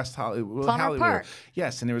the West Hollywood. Park.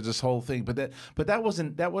 Yes, and there was this whole thing. But that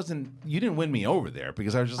wasn't. You didn't win me over there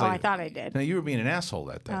because I was just like. I thought I did. No, you were being an asshole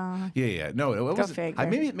that day. Yeah. No, it wasn't. Figure.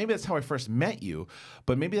 Maybe that's how I first met you,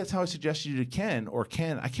 but maybe that's how I suggested you to Ken or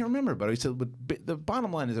Ken. I can't remember, but I said. But the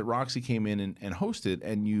bottom line is that Roxy came in and hosted,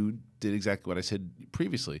 and you did exactly what I said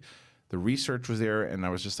previously. The research was there, and I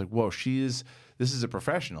was just like, whoa, this is a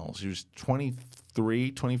professional. She was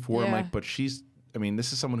 23, 24. Yeah. I'm like, but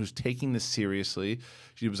this is someone who's taking this seriously.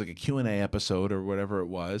 She was like a Q&A episode or whatever it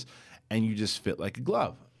was, and you just fit like a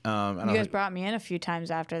glove. And you guys brought me in a few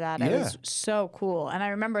times after that. Yeah. It was so cool. And I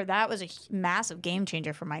remember that was a massive game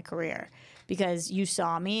changer for my career because you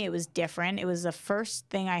saw me. It was different. It was the first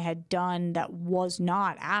thing I had done that was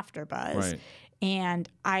not AfterBuzz. Right. And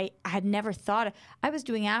I had never thought I was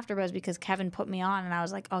doing Afterbuzz because Kevin put me on, and I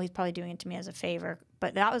was like, oh, he's probably doing it to me as a favor.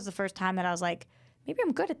 But that was the first time that I was like, maybe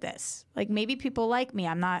I'm good at this. Like, maybe people like me.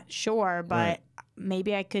 I'm not sure, but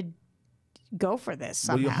maybe I could go for this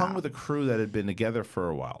somehow. Well, you hung with a crew that had been together for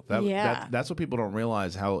a while. That's what people don't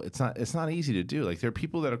realize, how it's not easy to do. Like, there are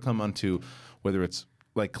people that have come onto, whether it's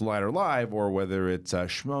like Collider Live or whether it's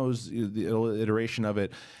Schmoes, the iteration of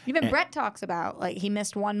it. Even Brett talks about, like, he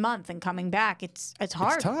missed 1 month and coming back. It's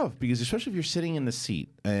hard. It's tough because especially if you're sitting in the seat.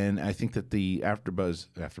 And I think that the Afterbuzz,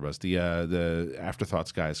 the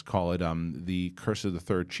Afterthoughts guys call it the curse of the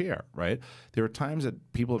third chair, right? There are times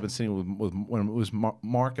that people have been sitting with when it was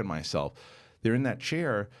Mark and myself. They're in that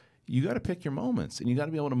chair. You got to pick your moments, and you got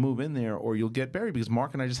to be able to move in there, or you'll get buried. Because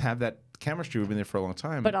Mark and I just have that chemistry. We've been there for a long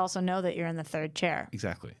time. But also know that you're in the third chair.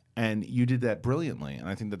 Exactly, and you did that brilliantly. And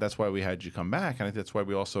I think that that's why we had you come back. And I think that's why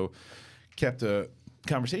we also kept a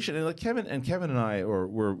conversation. And like Kevin and I,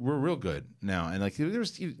 we're real good now. And like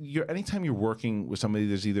anytime you're working with somebody,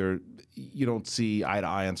 there's either you don't see eye to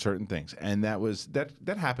eye on certain things, and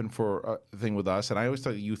that happened for a thing with us. And I always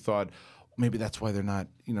thought you thought maybe that's why they're not,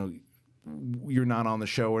 you're not on the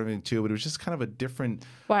show or anything too, but it was just kind of a different.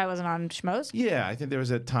 Why I wasn't on Schmoes? Yeah, I think there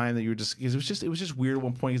was a time that you were just, because it was just weird at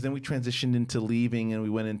one point. Because then we transitioned into leaving, and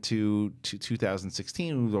we went into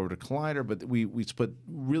 2016. We moved over to Collider, but we split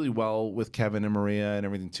really well with Kevin and Maria and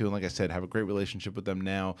everything too. And like I said, have a great relationship with them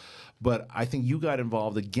now. But I think you got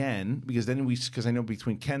involved again because I know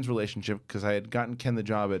between Ken's relationship, because I had gotten Ken the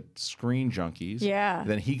job at Screen Junkies. Yeah.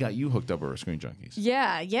 Then he got you hooked up over Screen Junkies.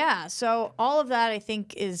 Yeah. So all of that I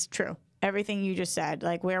think is true. Everything you just said,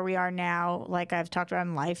 like where we are now, like I've talked about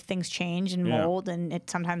in life, things change and mold, and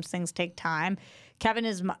sometimes things take time. Kevin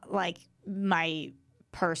is my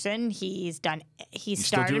person. He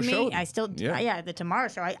started me. I still, the Tomorrow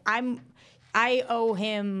Show. I owe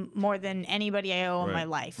him more than anybody I owe in my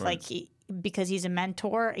life. Right. Like because he's a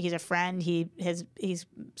mentor, he's a friend. He's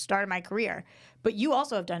started my career. But you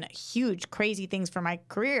also have done huge, crazy things for my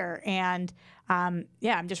career, and I'm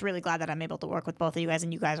just really glad that I'm able to work with both of you guys,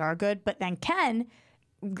 and you guys are good. But then Ken,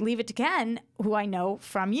 leave it to Ken, who I know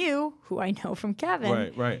from you, who I know from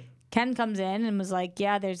Kevin. Right. Ken comes in and was like,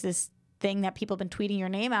 yeah, there's this thing that people have been tweeting your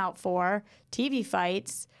name out for, TV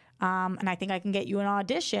fights, and I think I can get you an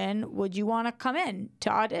audition. Would you want to come in to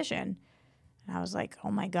audition? And I was like, oh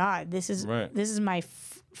my God, this is my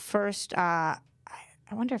first.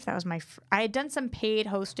 I wonder if that was I had done some paid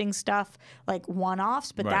hosting stuff, like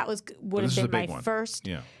one-offs, but that would have been my first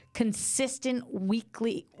consistent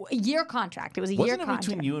weekly year contract. It was a year contract. Wasn't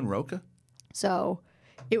it between you and Roka? So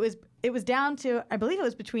it was down to, I believe it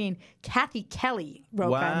was between Kathy Kelly,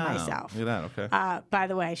 Roka, and myself. Look at that, okay. By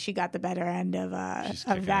the way, she got the better end of that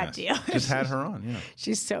ass. deal. Just had her on, yeah.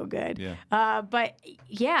 She's so good. Yeah. But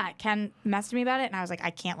yeah, Ken messaged me about it, and I was like,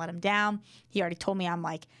 I can't let him down. He already told me I'm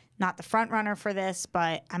like not the front runner for this,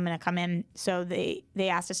 but I'm gonna come in. So they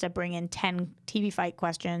asked us to bring in 10 TV fight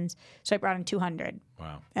questions. So I brought in 200.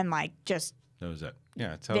 Wow. And like just. That was it.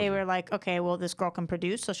 Yeah, they were like, okay, well, this girl can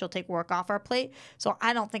produce, so she'll take work off our plate. So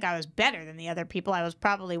I don't think I was better than the other people. I was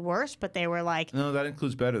probably worse, but they were like, no, that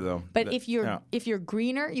includes better though. But if you're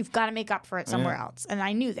greener, you've got to make up for it somewhere else. And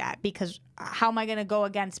I knew that because how am I going to go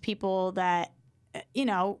against people that,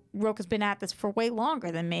 Roka's been at this for way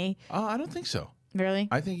longer than me? I don't think so. Really?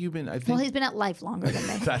 I think you've been. Well, he's been at life longer than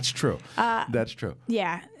me. That's true. That's true.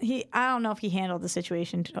 Yeah, I don't know if he handled the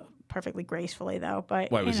situation perfectly gracefully though.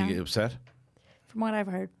 But why was he upset? From what I've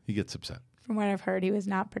heard. He gets upset. From what I've heard, he was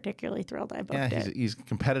not particularly thrilled I booked it. He's a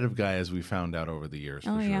competitive guy, as we found out over the years, for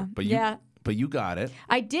sure. Yeah. But you got it.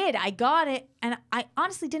 I did. I got it, and I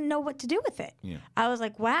honestly didn't know what to do with it. Yeah. I was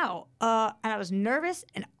like, wow. And I was nervous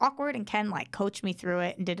and awkward, and Ken coached me through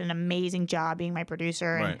it and did an amazing job being my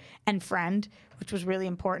producer and friend, which was really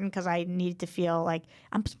important because I needed to feel like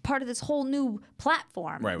I'm part of this whole new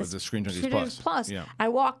platform. Right, with the Screen Junkies Plus. Yeah. I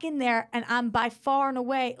walk in there, and I'm by far and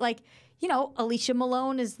away, Alicia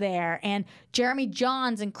Malone is there, and Jeremy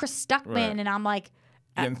Johns and Chris Stuckman, and I'm like...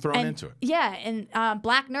 Getting thrown into it. Yeah, and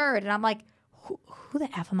Black Nerd, and I'm like, who the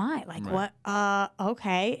F am I? Like, what?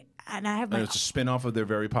 Okay. And I have it's a spin-off of their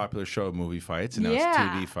very popular show, Movie Fights, and now it's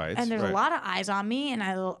TV Fights. And there's a lot of eyes on me, and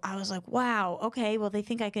I was like, wow, okay, well, they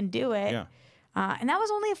think I can do it. Yeah. And that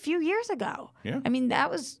was only a few years ago. Yeah. I mean,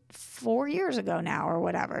 that was 4 years ago now or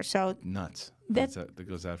whatever. So nuts. That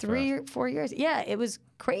goes that 3 or 4 years. Yeah, it was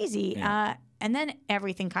crazy. Yeah. And then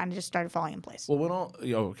everything kind of just started falling in place. Well,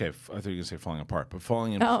 okay, I thought you were going to say falling apart, but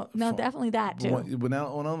falling in... Oh, no, definitely that, too. When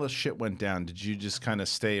all the shit went down, did you just kind of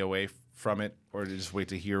stay away from it, or did you just wait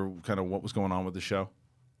to hear kind of what was going on with the show?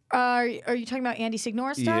 Are you talking about Andy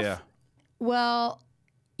Signore's stuff? Yeah. Well,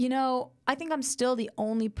 You know, I think I'm still the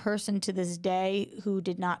only person to this day who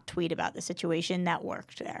did not tweet about the situation that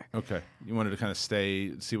worked there. Okay. You wanted to kind of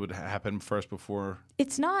see what happened first before?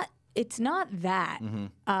 It's not that.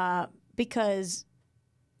 Because,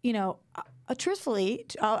 you know, truthfully,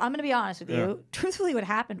 I'm going to be honest with you. Truthfully, what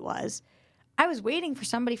happened was I was waiting for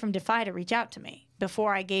somebody from Defy to reach out to me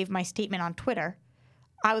before I gave my statement on Twitter.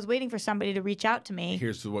 I was waiting for somebody to reach out to me.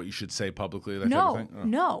 Here's what you should say publicly, that type of thing? Oh.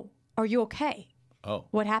 No. Are you okay? Oh.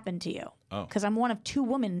 What happened to you? Oh. Because I'm one of two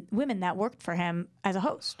women that worked for him as a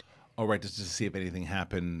host. Oh, right, just to see if anything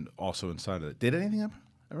happened also inside of it. Did anything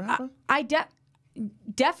ever happen? I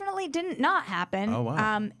definitely didn't not happen. Oh,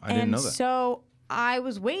 wow. I didn't know that. So I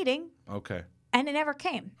was waiting. Okay. And it never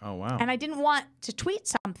came. Oh, wow. And I didn't want to tweet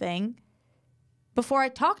something before I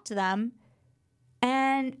talked to them,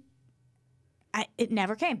 and it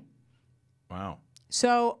never came. Wow.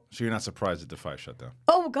 So you're not surprised that Defy shut down?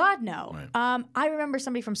 Oh, God, no. Right. I remember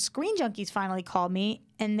somebody from Screen Junkies finally called me,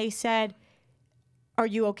 and they said, are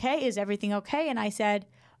you okay? Is everything okay? And I said,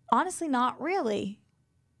 honestly, not really.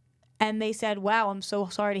 And they said, wow, I'm so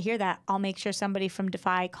sorry to hear that. I'll make sure somebody from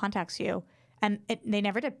Defy contacts you. And they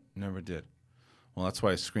never did. Never did. Well, that's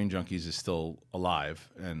why Screen Junkies is still alive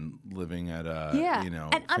and living at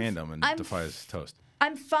fandom, and Defy is toast.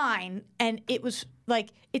 I'm fine, and it was like,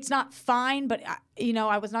 it's not fine, but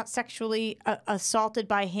I was not sexually assaulted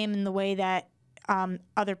by him in the way that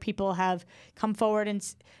other people have come forward,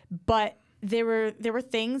 but there were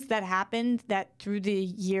things that happened that through the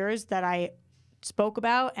years that I spoke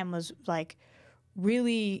about and was like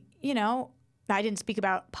really, I didn't speak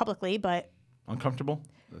about publicly, but uncomfortable.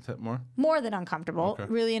 Is that more than uncomfortable? Okay.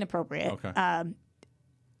 Really inappropriate. Okay.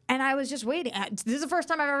 And I was just waiting. This is the first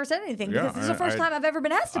time I've ever said anything because this is the first time I've ever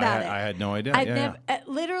been asked about it. I had no idea.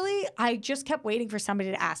 Literally, I just kept waiting for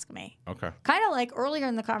somebody to ask me. Okay. Kind of like earlier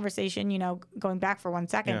in the conversation, going back for 1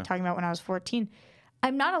 second, talking about when I was 14.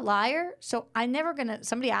 I'm not a liar, so I'm never going to,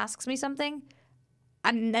 somebody asks me something,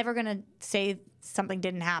 I'm never going to say something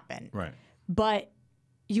didn't happen. Right. But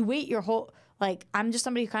you wait your whole, I'm just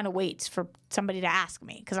somebody who kind of waits for somebody to ask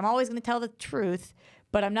me because I'm always going to tell the truth.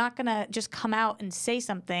 But I'm not going to just come out and say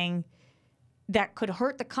something that could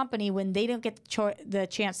hurt the company when they don't get the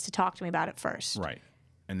chance to talk to me about it first. Right.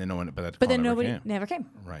 And then nobody never came.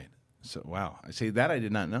 Right. So wow. I see that I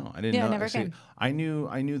did not know. I didn't know. Never came. I knew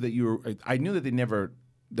that I knew that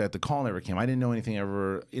that the call never came. I didn't know anything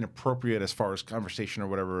ever inappropriate as far as conversation or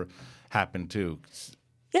whatever happened too.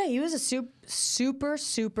 Yeah, he was a super,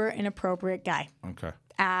 super inappropriate guy. Okay.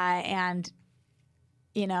 And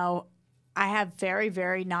I have very,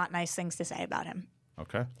 very not nice things to say about him.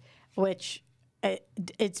 Okay. Which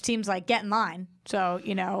it seems like get in line. So,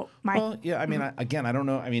 Well, yeah, I mean, I don't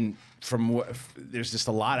know. I mean, there's just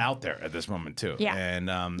a lot out there at this moment, too. Yeah.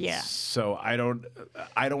 And so I don't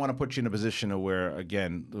want to put you in a position where,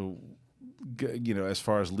 again, as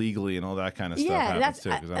far as legally and all that kind of stuff happens, too.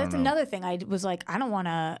 That's another thing. I was like, I don't want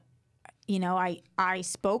to, I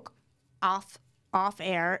spoke off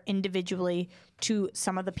air individually to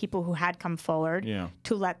some of the people who had come forward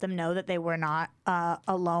to let them know that they were not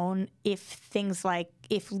alone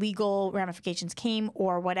if legal ramifications came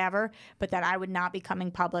or whatever, but that I would not be coming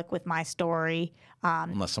public with my story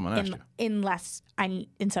unless someone asked you. Unless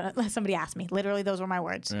somebody asked me. Literally, those were my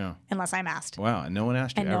words. Yeah. Unless I'm asked. Wow, and no one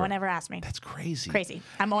asked you. And no one ever asked me. That's crazy. Crazy.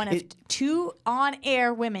 I'm one of two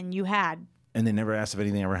on-air women you had. And they never asked if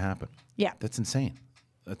anything ever happened. Yeah. That's insane.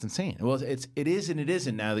 That's insane. Well, it is and it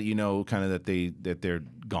isn't now that you know kind of that they're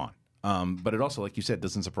gone. But it also, like you said,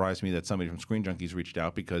 doesn't surprise me that somebody from Screen Junkies reached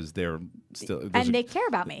out because they're still they care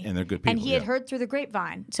about me and they're good people. And he had heard through the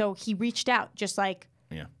grapevine, so he reached out just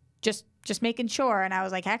just making sure. And I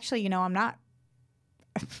was like, actually, I'm not.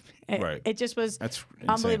 Right. It just was That's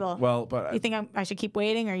unbelievable. Insane. Well, but you think I should keep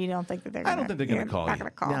waiting, or you don't think that they're? I don't think they're going to call you. Not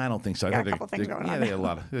going to call. No, I don't think so. Got a couple things going on. They have a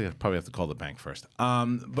lot. They probably have to call the bank first.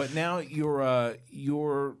 But now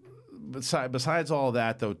you're besides all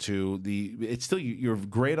that though too, it's still you're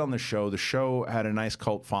great on the show. The show had a nice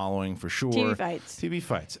cult following for sure. TV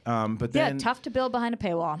fights. But then tough to build behind a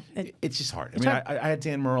paywall. It's just hard. I had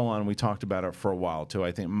Dan Merle on. We talked about it for a while too.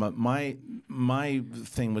 I think my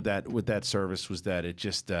thing with that service was that it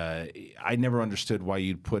just I never understood why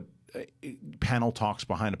you'd put panel talks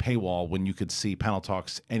behind a paywall when you could see panel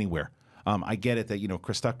talks anywhere. I get it that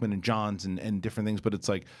Chris Stuckman and Johns and different things, but it's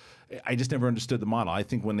like I just never understood the model. I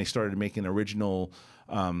think when they started making original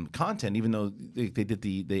content, even though they did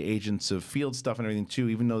the Agents of Field stuff and everything too,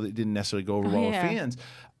 even though they didn't necessarily go over well with fans,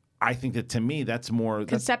 I think that to me, that's more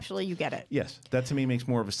conceptually you get it. Yes, that to me makes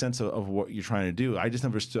more of a sense of what you're trying to do. I just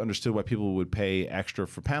never understood why people would pay extra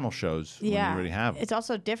for panel shows when you already have them. It's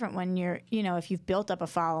also different when you're, if you've built up a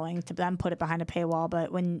following to then put it behind a paywall,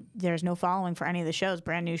 but when there's no following for any of the shows,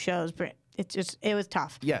 brand new shows, it was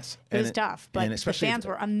tough. Yes. It was tough. But the fans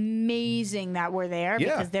were amazing that were there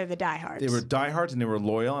because they're the diehards. They were diehards and they were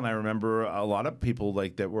loyal. And I remember a lot of people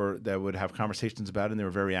that would have conversations about it, and they were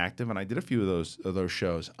very active. And I did a few of those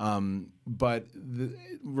shows. But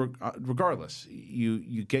regardless,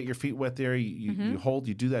 you get your feet wet there. You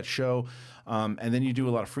do that show, and then you do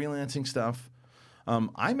a lot of freelancing stuff.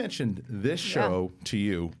 I mentioned this show to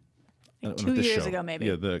you. 2 years ago, maybe.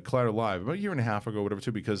 Yeah, the Collider Live, about a year and a half ago, whatever,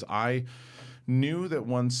 too, because I knew that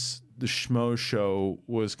once the Schmo show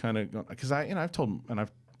was kind of, because I've told, and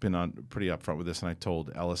I've been on pretty upfront with this, and I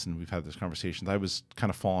told Ellis, and we've had this conversation, I was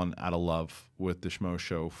kind of falling out of love with the Schmo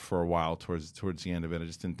show for a while towards the end of it. I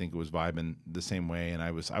just didn't think it was vibing the same way, and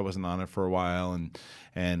I wasn't on it for a while,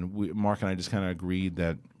 and Mark and I just kind of agreed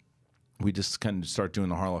that we just kind of start doing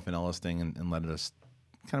the Harloff and Ellis thing and let us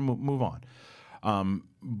kind of move on.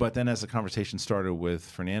 But then as the conversation started with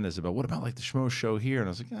Fernandez about what about like the Schmo show here, and I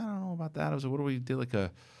was like, I don't know about that. I was like, what do we do like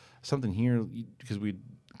something here, because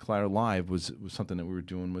Collider Live was something that we were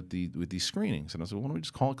doing with these screenings, and I was like, why don't we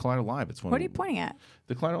just call it Collider Live? It's what are you pointing at?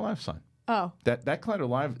 The Collider Live sign. Oh, that Collider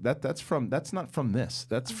Live that's not from this.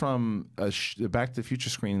 That's from a Back to the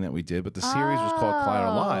Future screening that we did, but the series was called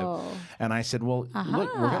Collider Live, and I said, well,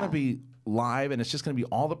 look, we're gonna be live, and it's just going to be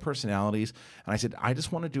all the personalities. And I said, I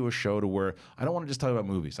just want to do a show to where I don't want to just talk about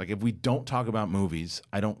movies. Like, if we don't talk about movies,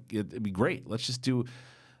 it'd be great. Let's just do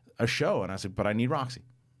a show. And I said, but I need Roxy,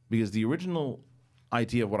 because the original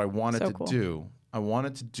idea of what I wanted to do, I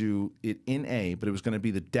wanted to do it in but it was going to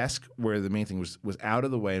be the desk where the main thing was out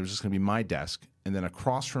of the way. It was just going to be my desk, and then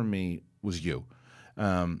across from me was you.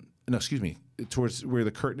 No, excuse me. Towards where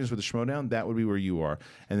the curtain is with the Schmodown, that would be where you are,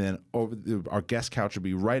 and then our guest couch would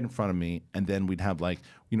be right in front of me, and then we'd have where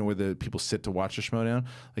the people sit to watch the Schmodown,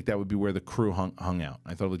 like that would be where the crew hung out.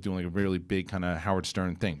 I thought of doing like a really big kind of Howard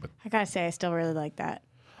Stern thing, but I gotta say I still really like that.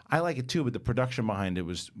 I like it too, but the production behind it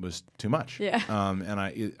was too much. Yeah. And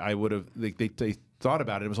I would have they thought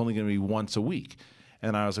about it. It was only going to be once a week,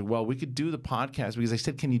 and I was like, well, we could do the podcast, because I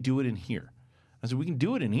said, can you do it in here? I said, we can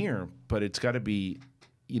do it in here, but it's got to be.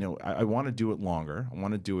 I want to do it longer. I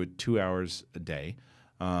want to do it 2 hours a day.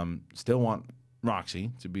 Still want Roxy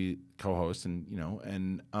to be co-host, and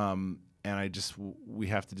we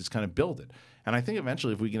have to just kind of build it. And I think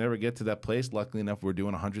eventually, if we can ever get to that place, luckily enough, we're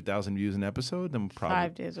doing 100,000 views an episode, then we'll probably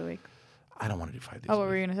 5 days a week. I don't want to do 5 days. Oh, what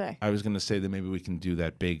were you going to say? I was going to say that maybe we can do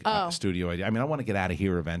that big studio idea. I mean, I want to get out of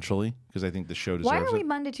here eventually, because I think the show deserves it. Why are we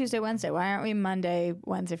Monday, Tuesday, Wednesday? Why aren't we Monday,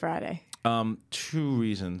 Wednesday, Friday? 2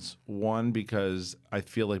 reasons. One, because I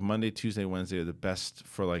feel like Monday, Tuesday, Wednesday are the best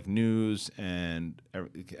for like news, and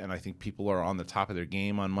I think people are on the top of their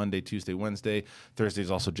game on Monday, Tuesday, Wednesday. Thursday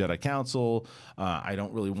is also Jedi Council. I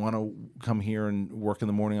don't really want to come here and work in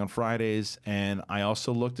the morning on Fridays. And I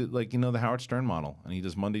also looked at the Howard Stern model, and he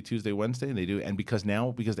does Monday, Tuesday, Wednesday, and they do. And because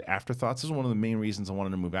the Afterthoughts is one of the main reasons I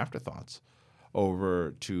wanted to move Afterthoughts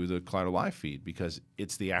over to the Collider Live feed, because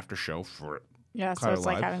it's the after show for. Yeah, so it's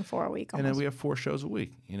like having 4 a week almost. And then we have 4 shows a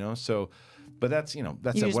week, so, but that's. You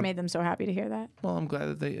just made them so happy to hear that. Well, I'm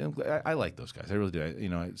glad that I like those guys. I really do.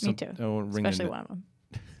 Me too. Especially one of them.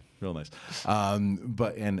 Real nice.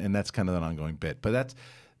 But and that's kind of an ongoing bit. But that's,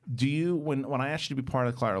 do you, when I asked you to be part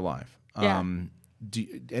of Collider Live,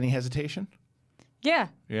 any hesitation? Yeah.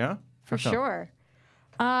 Yeah? For sure.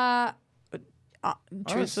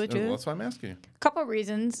 Truthfully, that's why I'm asking you. A couple of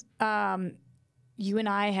reasons. You and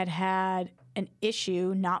I had an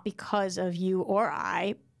issue, not because of you or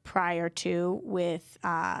I, prior to with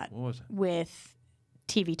what was it? With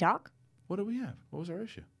TV Talk. What did we have? What was our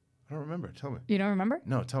issue? I don't remember. Tell me. You don't remember?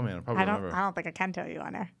 No, tell me. I probably remember. I don't think I can tell you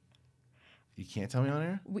on air. You can't tell me on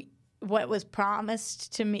air? What was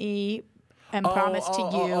promised to me and promised to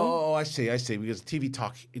you. Oh, I see. Because TV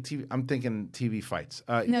Talk, I'm thinking TV fights.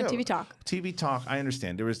 TV Talk. TV Talk. I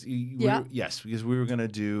understand. There was, yes, because we were gonna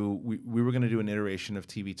do an iteration of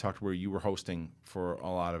TV Talk where you were hosting for a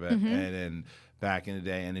lot of it, and then back in the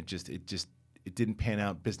day, and it didn't pan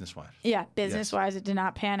out business wise. Yeah, business wise, it did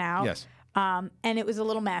not pan out. Yes. And it was a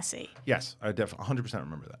little messy. Yes, I definitely 100%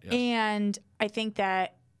 remember that. Yes. And I think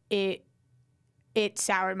that it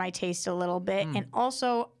soured my taste a little bit, and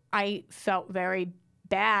also I felt very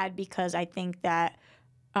bad because I think that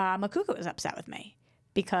Makuka was upset with me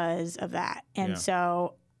because of that. And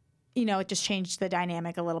so, it just changed the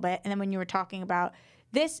dynamic a little bit. And then when you were talking about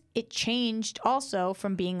it changed also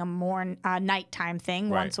from being a nighttime thing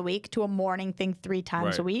once a week to a morning thing 3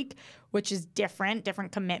 times a week, which is different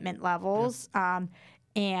commitment levels.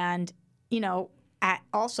 And,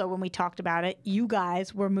 also when we talked about it, you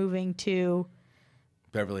guys were moving to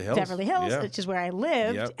Beverly Hills, which is where I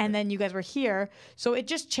lived, and then you guys were here. So it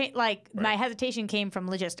just changed. My hesitation came from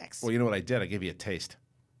logistics. Well, you know what I did? I gave you a taste.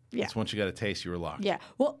 Yeah. Once you got a taste, you were locked. Yeah.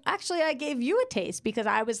 Well, actually, I gave you a taste because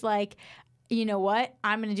I was like, you know what?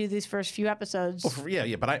 I'm going to do these first few episodes. Well,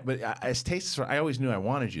 but as tastes, I always knew I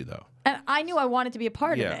wanted you though, and I knew I wanted to be a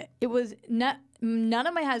part of it. It was none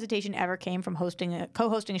of my hesitation ever came from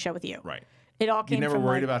co-hosting a show with you. Right. It all came. You never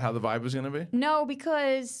worried about how the vibe was going to be? No,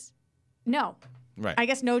 because no. Right. I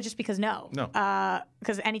guess no, just because no. No.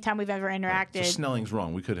 Because anytime we've ever interacted. Right. So Snelling's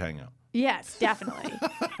wrong. We could hang out. Yes, definitely.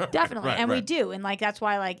 Definitely. Right, and we do. And that's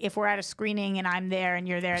why if we're at a screening and I'm there and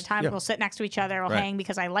you're there at time, we'll sit next to each other, we'll hang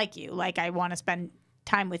because I like you. I want to spend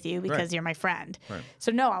time with you because you're my friend. Right.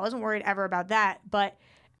 So no, I wasn't worried ever about that. But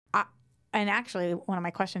and actually one of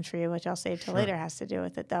my questions for you, which I'll save till later, has to do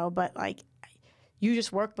with it though. But you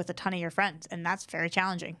just work with a ton of your friends and that's very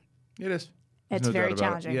challenging. It is. It's very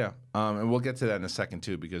challenging. Yeah. And we'll get to that in a second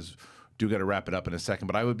too, because do got to wrap it up in a second.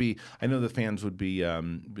 But I know the fans would be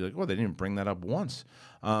like, well, they didn't bring that up once.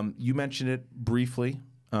 You mentioned it briefly.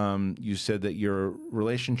 You said that your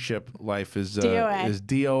relationship life is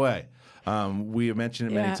DOA. We have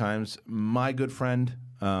mentioned it many times. My good friend,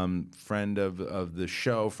 friend of the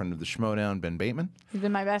show, friend of the Schmodown, Ben Bateman. He's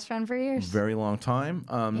been my best friend for years. Very long time.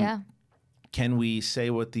 Can we say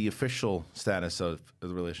what the official status of the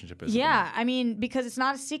relationship is? Yeah, I mean, because it's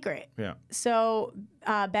not a secret. Yeah. So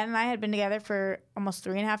Ben and I had been together for almost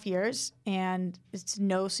 3.5 years, and it's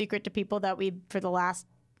no secret to people that we, for the last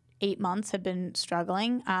 8 months, have been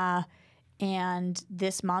struggling. And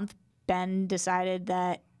this month, Ben decided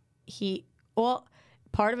that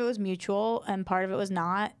part of it was mutual, and part of it was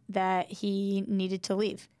not, that he needed to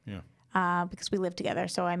leave. Yeah. Because we live together.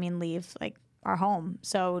 So, I mean, leave, our home.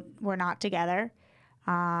 So we're not together.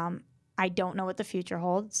 I don't know what the future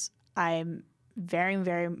holds. I'm very,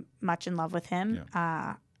 very much in love with him.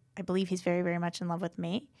 Yeah. I believe he's very, very much in love with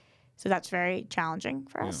me. So that's very challenging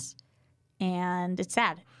for us. And it's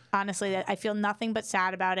sad. Honestly, I feel nothing but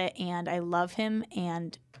sad about it. And I love him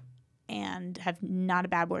and have not a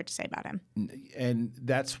bad word to say about him. And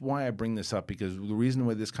that's why I bring this up, because the reason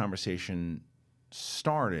why this conversation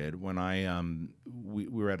started when we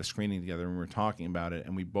were at a screening together and we were talking about it,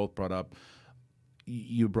 and we both brought up,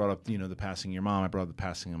 you brought up the passing of your mom, I brought up the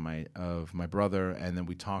passing of my brother, and then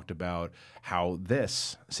we talked about how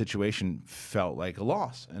this situation felt like a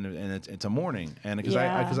loss, and it's a mourning, and because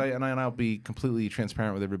I'll be completely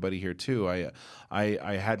transparent with everybody here too.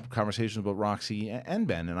 I had conversations about Roxy and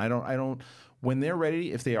Ben, and I don't. When they're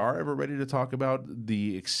ready, if they are ever ready to talk about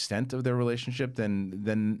the extent of their relationship,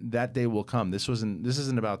 then that day will come. This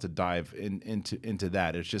isn't about to dive into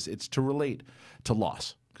that. It's to relate to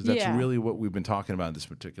loss, because that's really what we've been talking about in this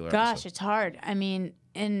particular episode. It's hard. I mean,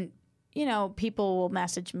 and people will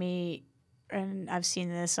message me, and I've seen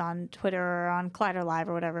this on Twitter or on Collider Live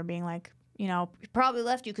or whatever, being like, he probably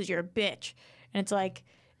left you because you're a bitch, and it's like,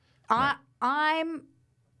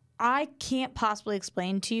 I can't possibly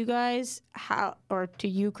explain to you guys how, or to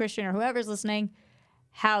you, Kristian, or whoever's listening,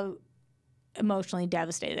 how emotionally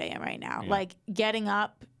devastated I am right now. Yeah. Getting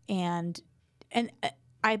up and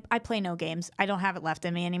I play no games. I don't have it left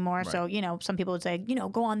in me anymore. Right. So, some people would say,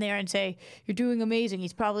 go on there and say, you're doing amazing.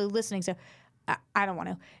 He's probably listening. So I don't want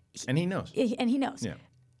to. And he knows. And he knows. Yeah.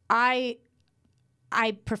 I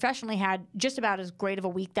professionally had just about as great of a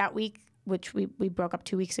week that week, which we broke up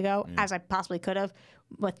 2 weeks ago, as I possibly could have,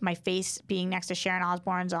 with my face being next to Sharon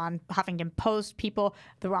Osbourne's on Huffington Post,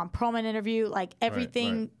 the Ron Perlman interview,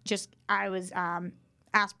 everything. Right. Just, I was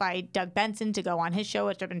asked by Doug Benson to go on his show,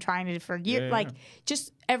 which I've been trying to do for years.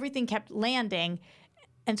 Just everything kept landing.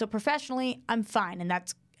 And so professionally, I'm fine, and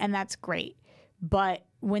that's great. But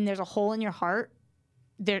when there's a hole in your heart,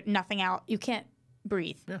 there's nothing out. You can't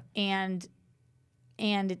breathe. Yeah. And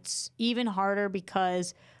it's even harder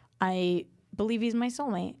because I believe he's my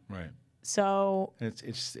soulmate. Right. So it's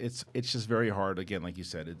just very hard. Again, like you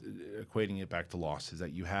said, equating it back to loss is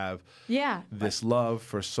that you have this love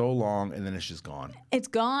for so long, and then it's just gone. It's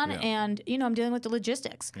gone, and I'm dealing with the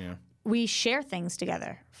logistics. Yeah. We share things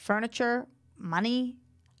together: furniture, money,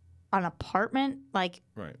 an apartment.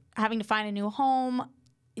 Having to find a new home.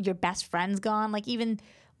 Your best friend's gone. Even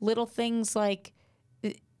little things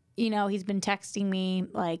he's been texting me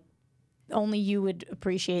only you would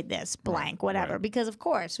appreciate this, blank, whatever. Right. Because, of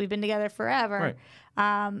course, we've been together forever.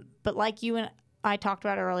 Right. But like you and I talked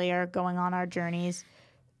about earlier, going on our journeys,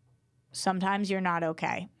 sometimes you're not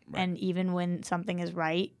okay. Right. And even when something is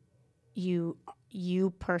right, you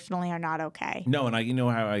personally are not okay. No, and you know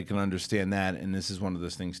how I can understand that, and this is one of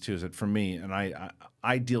those things too, is that for me, and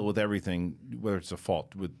I deal with everything, whether it's a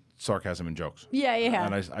fault, with sarcasm and jokes. Yeah.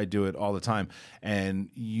 And I do it all the time. And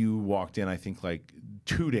you walked in, I think, like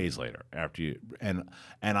 2 days later after you, and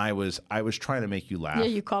I was trying to make you laugh. Yeah,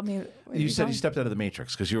 you called me. You said you stepped out of the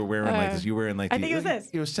Matrix because you were wearing like this. You were wearing like I think it was this.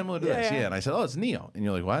 It was similar to this, yeah. And I said, oh, it's Neo, and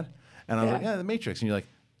you're like, what? And I was like, yeah, the Matrix, and you're like,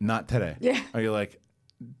 not today. Yeah. Or you're like,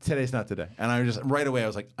 today's not today. And I just right away I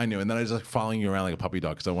was like, I knew. And then I was like following you around like a puppy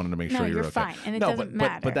dog because I wanted to make sure you were okay. Fine, and it doesn't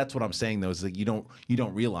matter. But that's what I'm saying though, is that you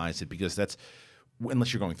don't realize it because that's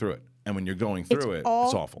unless you're going through it. And when you're going through it's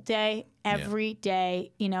awful. Day, every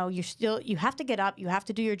day. You know, you have to get up, you have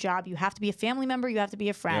to do your job, you have to be a family member, you have to be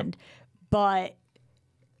a friend. Yep.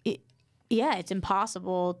 But it's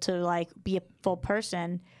impossible to like be a full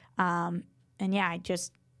person. And yeah,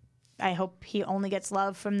 I hope he only gets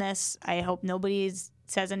love from this. I hope nobody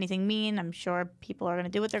says anything mean. I'm sure people are going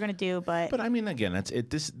to do what they're going to do, but I mean, again, that's it.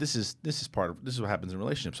 This is what happens in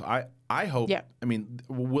relationships. I hope. Yeah. I mean,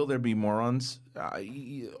 will there be morons?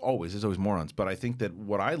 Always, there's always morons. But I think that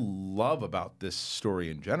what I love about this story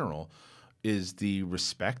in general is the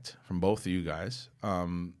respect from both of you guys,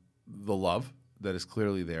 the love that is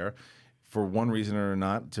clearly there, for one reason or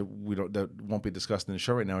not. That won't be discussed in the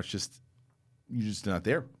show right now. It's just. You're just not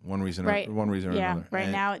there. One reason or another. Yeah, right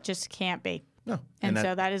now it just can't be. No. And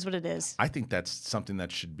so that is what it is. I think that's something that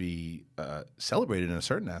should be celebrated in a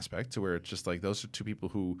certain aspect, to where it's just like those are two people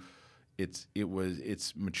who it's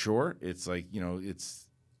mature. It's like,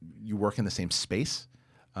 you work in the same space.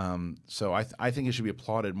 So I think it should be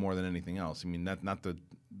applauded more than anything else. I mean, not the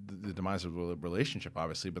demise of the relationship,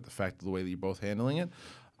 obviously, but the fact of the way that you're both handling it,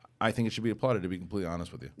 I think it should be applauded, to be completely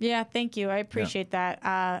honest with you. Yeah, thank you. I appreciate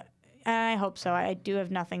that. I hope so. I do have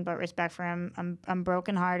nothing but respect for him. I'm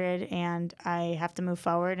brokenhearted, and I have to move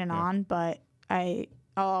forward and on, but I'll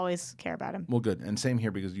always care about him. Well, good. And same here,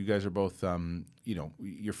 because you guys are both,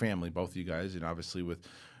 your family, both of you guys, and obviously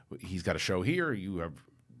he's got a show here, you have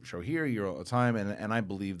a show here, you're all the time, and I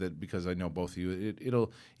believe that because I know both of you,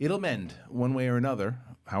 it'll mend one way or another.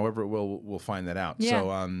 However it will, we'll find that out. Yeah.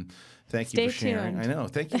 So thank Stay you for sharing. tuned. I know.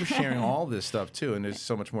 Thank you for sharing all this stuff too. And there's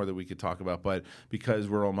so much more that we could talk about, but because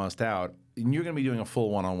we're almost out, and you're going to be doing a full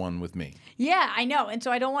one-on-one with me. Yeah, I know. And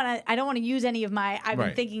so I don't want to use any of my. I've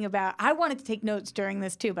been thinking about. I wanted to take notes during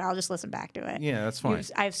this too, but I'll just listen back to it. Yeah, that's fine.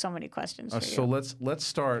 I have so many questions. For so you. let's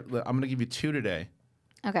start. I'm going to give you 2 today.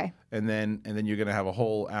 Okay. And then you're going to have a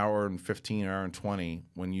whole hour and 15, hour and 20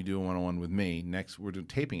 when you do a one-on-one with me. We're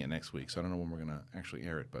taping it next week, so I don't know when we're going to actually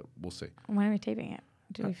air it, but we'll see. When are we taping it?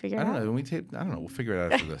 Did we figure it out? I don't know. When we tape, I don't know. We'll figure it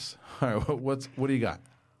out after this. All right. What do you got?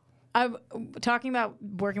 I'm talking about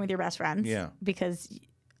working with your best friends. Yeah. Because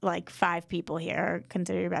like 5 people here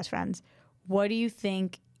consider your best friends. What do you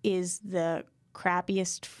think is the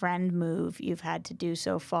crappiest friend move you've had to do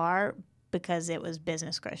so far because it was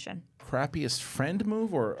business, Kristian? Crappiest friend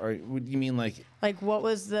move, or what do you mean like what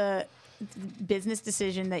was the business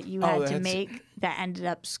decision that you had to make that ended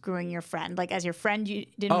up screwing your friend? Like, as your friend, you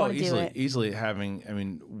didn't want to do it. Easily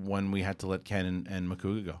when we had to let Ken and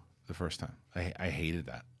Makuga go the first time. I hated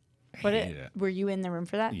that. Were you in the room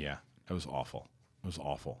for that? Yeah, it was awful. It was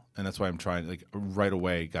awful. And that's why I'm trying, right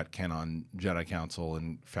away, got Ken on Jedi Council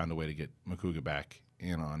and found a way to get Makuga back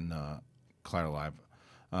in on Collider Live.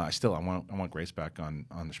 I want Grace back on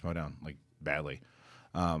the Schmodown, badly.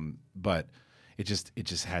 But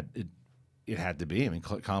it had to be. I mean,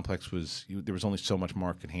 Complex there was only so much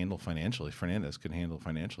Mark could handle financially. Fernandez could handle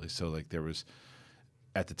financially. So there was,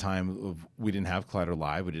 at the time we didn't have Collider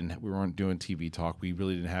Live. We weren't doing TV talk. We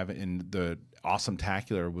really didn't have it. And the Awesome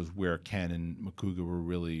Tacular was where Ken and Makuga were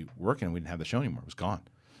really working. We didn't have the show anymore. It was gone.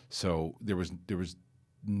 So there was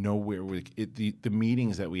nowhere where the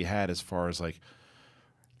meetings that we had as far as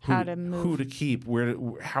how to move, who to keep,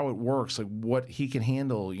 how it works, what he can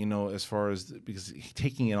handle, as far as, because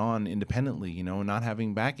taking it on independently, not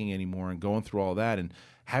having backing anymore and going through all that and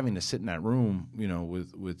having to sit in that room,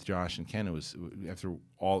 with Josh and Ken. It was after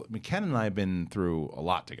all. I mean, Ken and I have been through a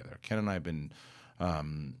lot together. Ken and I have been,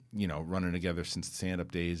 running together since the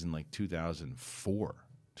stand-up days in 2004,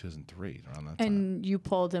 2003, around that time. And you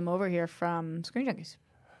pulled him over here from Screen Junkies.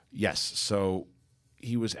 Yes. So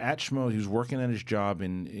he was at Schmo. He was working at his job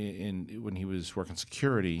in when he was working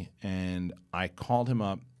security, and I called him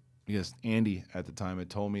up because Andy at the time had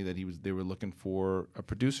told me that they were looking for a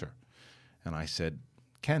producer, and I said,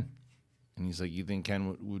 Ken, and he's like, you think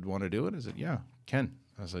Ken would want to do it? I said, yeah, Ken.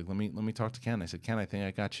 I was like, let me talk to Ken. I said, Ken, I think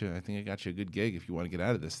I got you a good gig if you want to get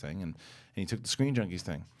out of this thing, and he took the Screen Junkies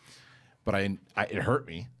thing, but it hurt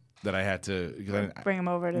me that I had to bring them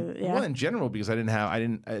over to. Yeah. Well, in general, because I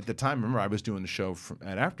didn't at the time. Remember, I was doing the show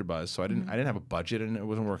at AfterBuzz, so I didn't have a budget, and it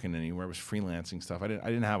wasn't working anywhere. I was freelancing stuff. I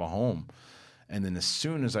didn't have a home. And then as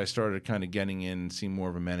soon as I started kind of getting in, seeing more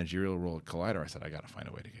of a managerial role at Collider, I said, I got to find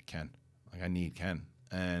a way to get Ken. Like, I need Ken.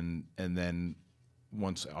 And then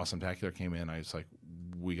once Awesometacular came in, I was like,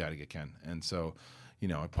 we got to get Ken. And so,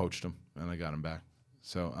 I poached him and I got him back.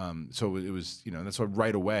 So so it was, that's why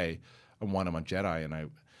right away I want him on Jedi, and I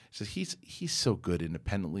said he's so good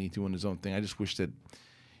independently doing his own thing. I just wish that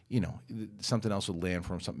something else would land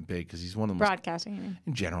for him, something big, because he's one of the broadcasting. Most,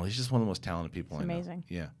 in general, he's just one of the most talented people. It's amazing.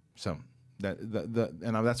 Yeah. So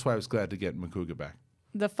that's why I was glad to get Makuga back.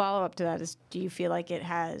 The follow up to that is: do you feel like it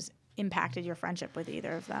has impacted your friendship with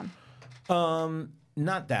either of them?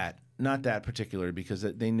 Not that particularly, because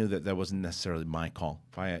they knew that wasn't necessarily my call.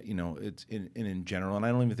 If I, it's in general, and I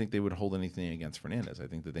don't even think they would hold anything agaget Fernandez. I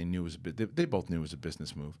think that they knew it was they both knew it was a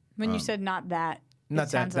business move. When you said not that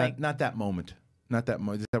moment. Not that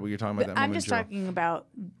moment. Is that what you're talking about? I'm just talking about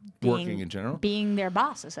working in general, being their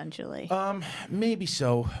boss, essentially. Maybe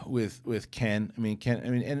so with Ken.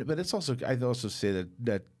 But it's also, I'd also say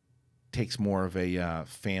that takes more of a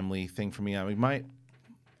family thing for me. I mean,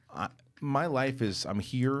 my life is, I'm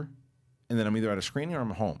here, and then I'm either at a screening or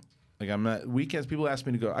I'm home. Like, I'm not weekends. People ask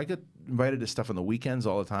me to go. I get invited to stuff on the weekends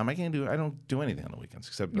all the time. I don't do anything on the weekends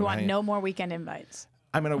except. You want no more weekend invites?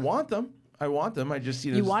 I mean, I want them. I just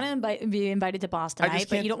you want to be invited to Boston night,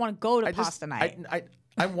 but you don't want to go to Boston night.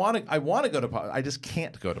 I want to go to Boston. I just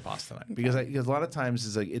can't go to Boston night because a lot of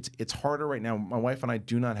times it's harder right now. My wife and I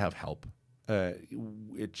do not have help. My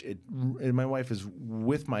wife is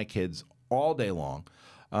with my kids all day long,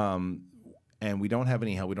 and we don't have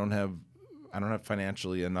any help. I don't have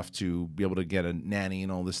financially enough to be able to get a nanny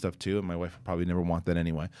and all this stuff too. And my wife would probably never want that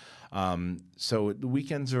anyway. So the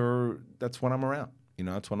weekends that's when I'm around.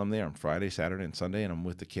 That's when I'm there. On Friday, Saturday, and Sunday, and I'm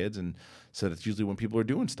with the kids, and so that's usually when people are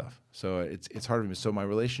doing stuff. So it's hard for me. So my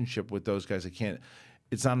relationship with those guys,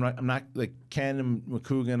 I'm not like Ken and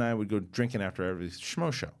Makuga and I would go drinking after every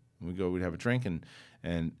schmo show. We'd have a drink,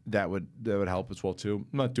 and that would help as well too.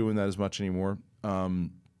 I'm not doing that as much anymore. Well,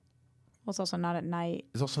 it's also not at night.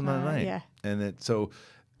 It's also not at night. Yeah. And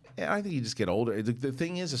I think you just get older. The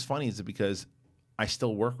thing is, it's funny, is that because I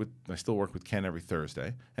still work with Ken every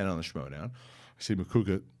Thursday and on the Schmodown. I see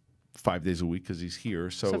Makuga 5 days a week because he's here.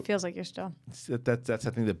 So it feels like you're still. That's I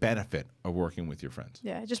think the benefit of working with your friends.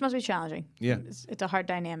 Yeah, it just must be challenging. Yeah, it's a hard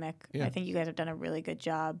dynamic. Yeah. I think you guys have done a really good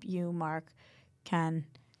job. You, Mark, Ken,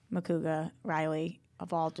 Makuga, Riley,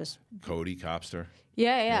 of all just Cody, Cobster.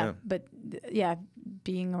 Yeah. But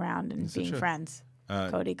being around and being friends.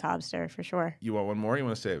 Cody, Cobster, for sure. You want one more? Or you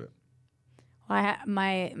want to save it? Well,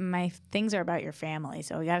 my things are about your family,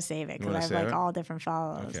 so we gotta save it because I have all different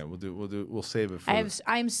follows. Okay, we'll save it.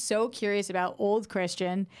 I'm so curious about old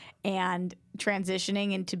Kristian and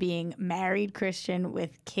transitioning into being married Kristian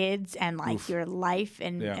with kids and your life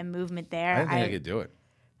and movement there. I didn't think I could do it.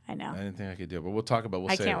 I know. I didn't think I could do it, but we'll talk about.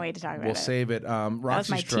 I can't wait to talk about it. We'll save it.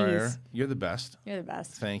 Roxy Striar, you're the best. You're the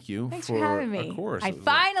best. Thank you. Thanks for having me. Of course. I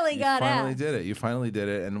finally got out. You finally did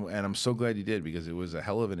it, and I'm so glad you did because it was a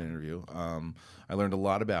hell of an interview. I learned a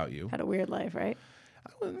lot about you. Had a weird life, right? I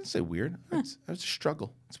wouldn't say weird. It's a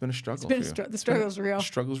struggle. It's been a struggle. The struggle's real. The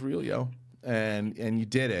struggle's real, yo. And you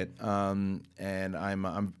did it. And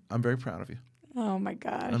I'm very proud of you. Oh my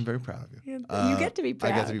gosh! I'm very proud of you. You get to be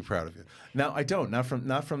proud. I get to be proud of you. No, I don't. Not from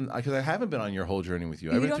because I haven't been on your whole journey with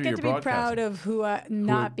you. You don't get to be proud of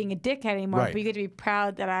not being a dickhead anymore, right. But you get to be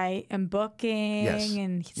proud that I am booking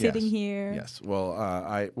and sitting here. Yes. Well,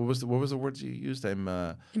 what was the words you used?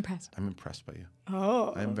 I'm impressed. I'm impressed by you.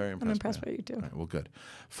 Oh, I'm very impressed. I'm impressed by you too. All right, well, good.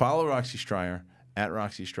 Follow Roxy Striar at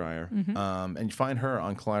Roxy Striar. And you find her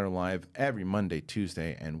on Collider Live every Monday,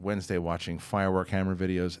 Tuesday, and Wednesday watching firework hammer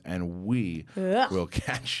videos. And we will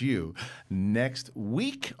catch you next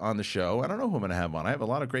week on the show. I don't know who I'm going to have on. I have a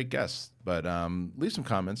lot of great guests. But leave some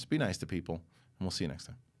comments. Be nice to people. And we'll see you next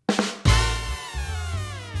time.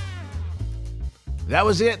 That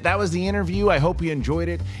was it. That was the interview. I hope you enjoyed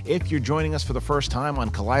it. If you're joining us for the first time on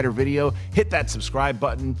Collider Video, hit that subscribe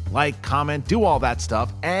button, like, comment, do all that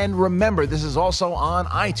stuff. And remember, this is also on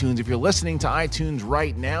iTunes. If you're listening to iTunes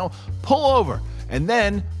right now, pull over and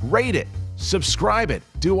then rate it, subscribe it,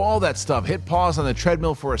 do all that stuff. Hit pause on the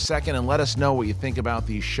treadmill for a second and let us know what you think about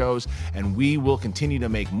these shows, and we will continue to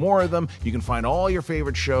make more of them. You can find all your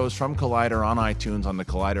favorite shows from Collider on iTunes on the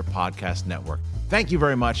Collider Podcast Network. Thank you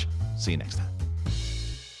very much. See you next time.